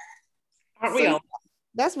we all?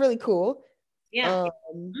 That's really cool. Yeah.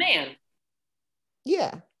 Man.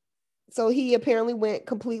 Yeah. So he apparently went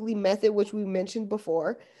completely method, which we mentioned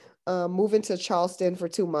before. Moving to Charleston for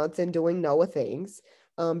 2 months and doing Noah things,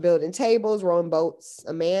 building tables, rowing boats,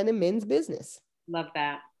 a man in men's business. Love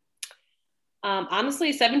that.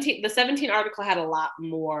 Honestly, the 17 article had a lot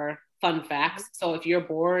more fun facts. So if you're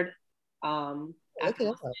bored, after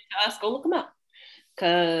listening to us, go look them up,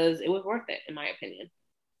 because it was worth it, in my opinion.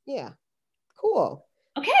 Yeah. Cool.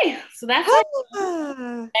 Okay, so that's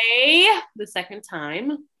the second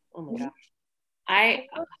time. Oh my gosh. I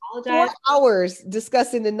apologize. 4 hours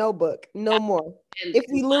discussing The Notebook. No more. If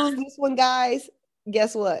we lose this one, guys,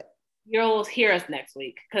 guess what? You'll hear us next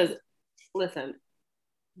week, because listen,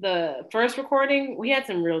 the first recording, we had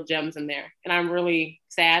some real gems in there, and I'm really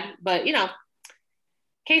sad, but you know,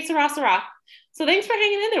 que sera, sera. So thanks for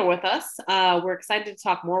hanging in there with us. We're excited to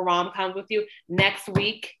talk more rom-coms with you next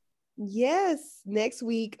week. Yes, next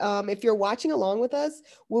week. If you're watching along with us,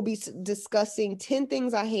 we'll be discussing 10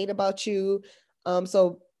 things I hate about you.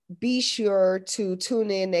 So be sure to tune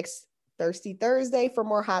in next Thirsty Thursday for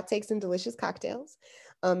more hot takes and delicious cocktails.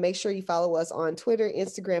 Make sure you follow us on Twitter,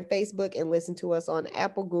 Instagram, Facebook, and listen to us on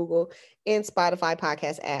Apple, Google, and Spotify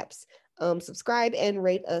podcast apps. Subscribe and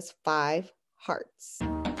rate us 5 hearts.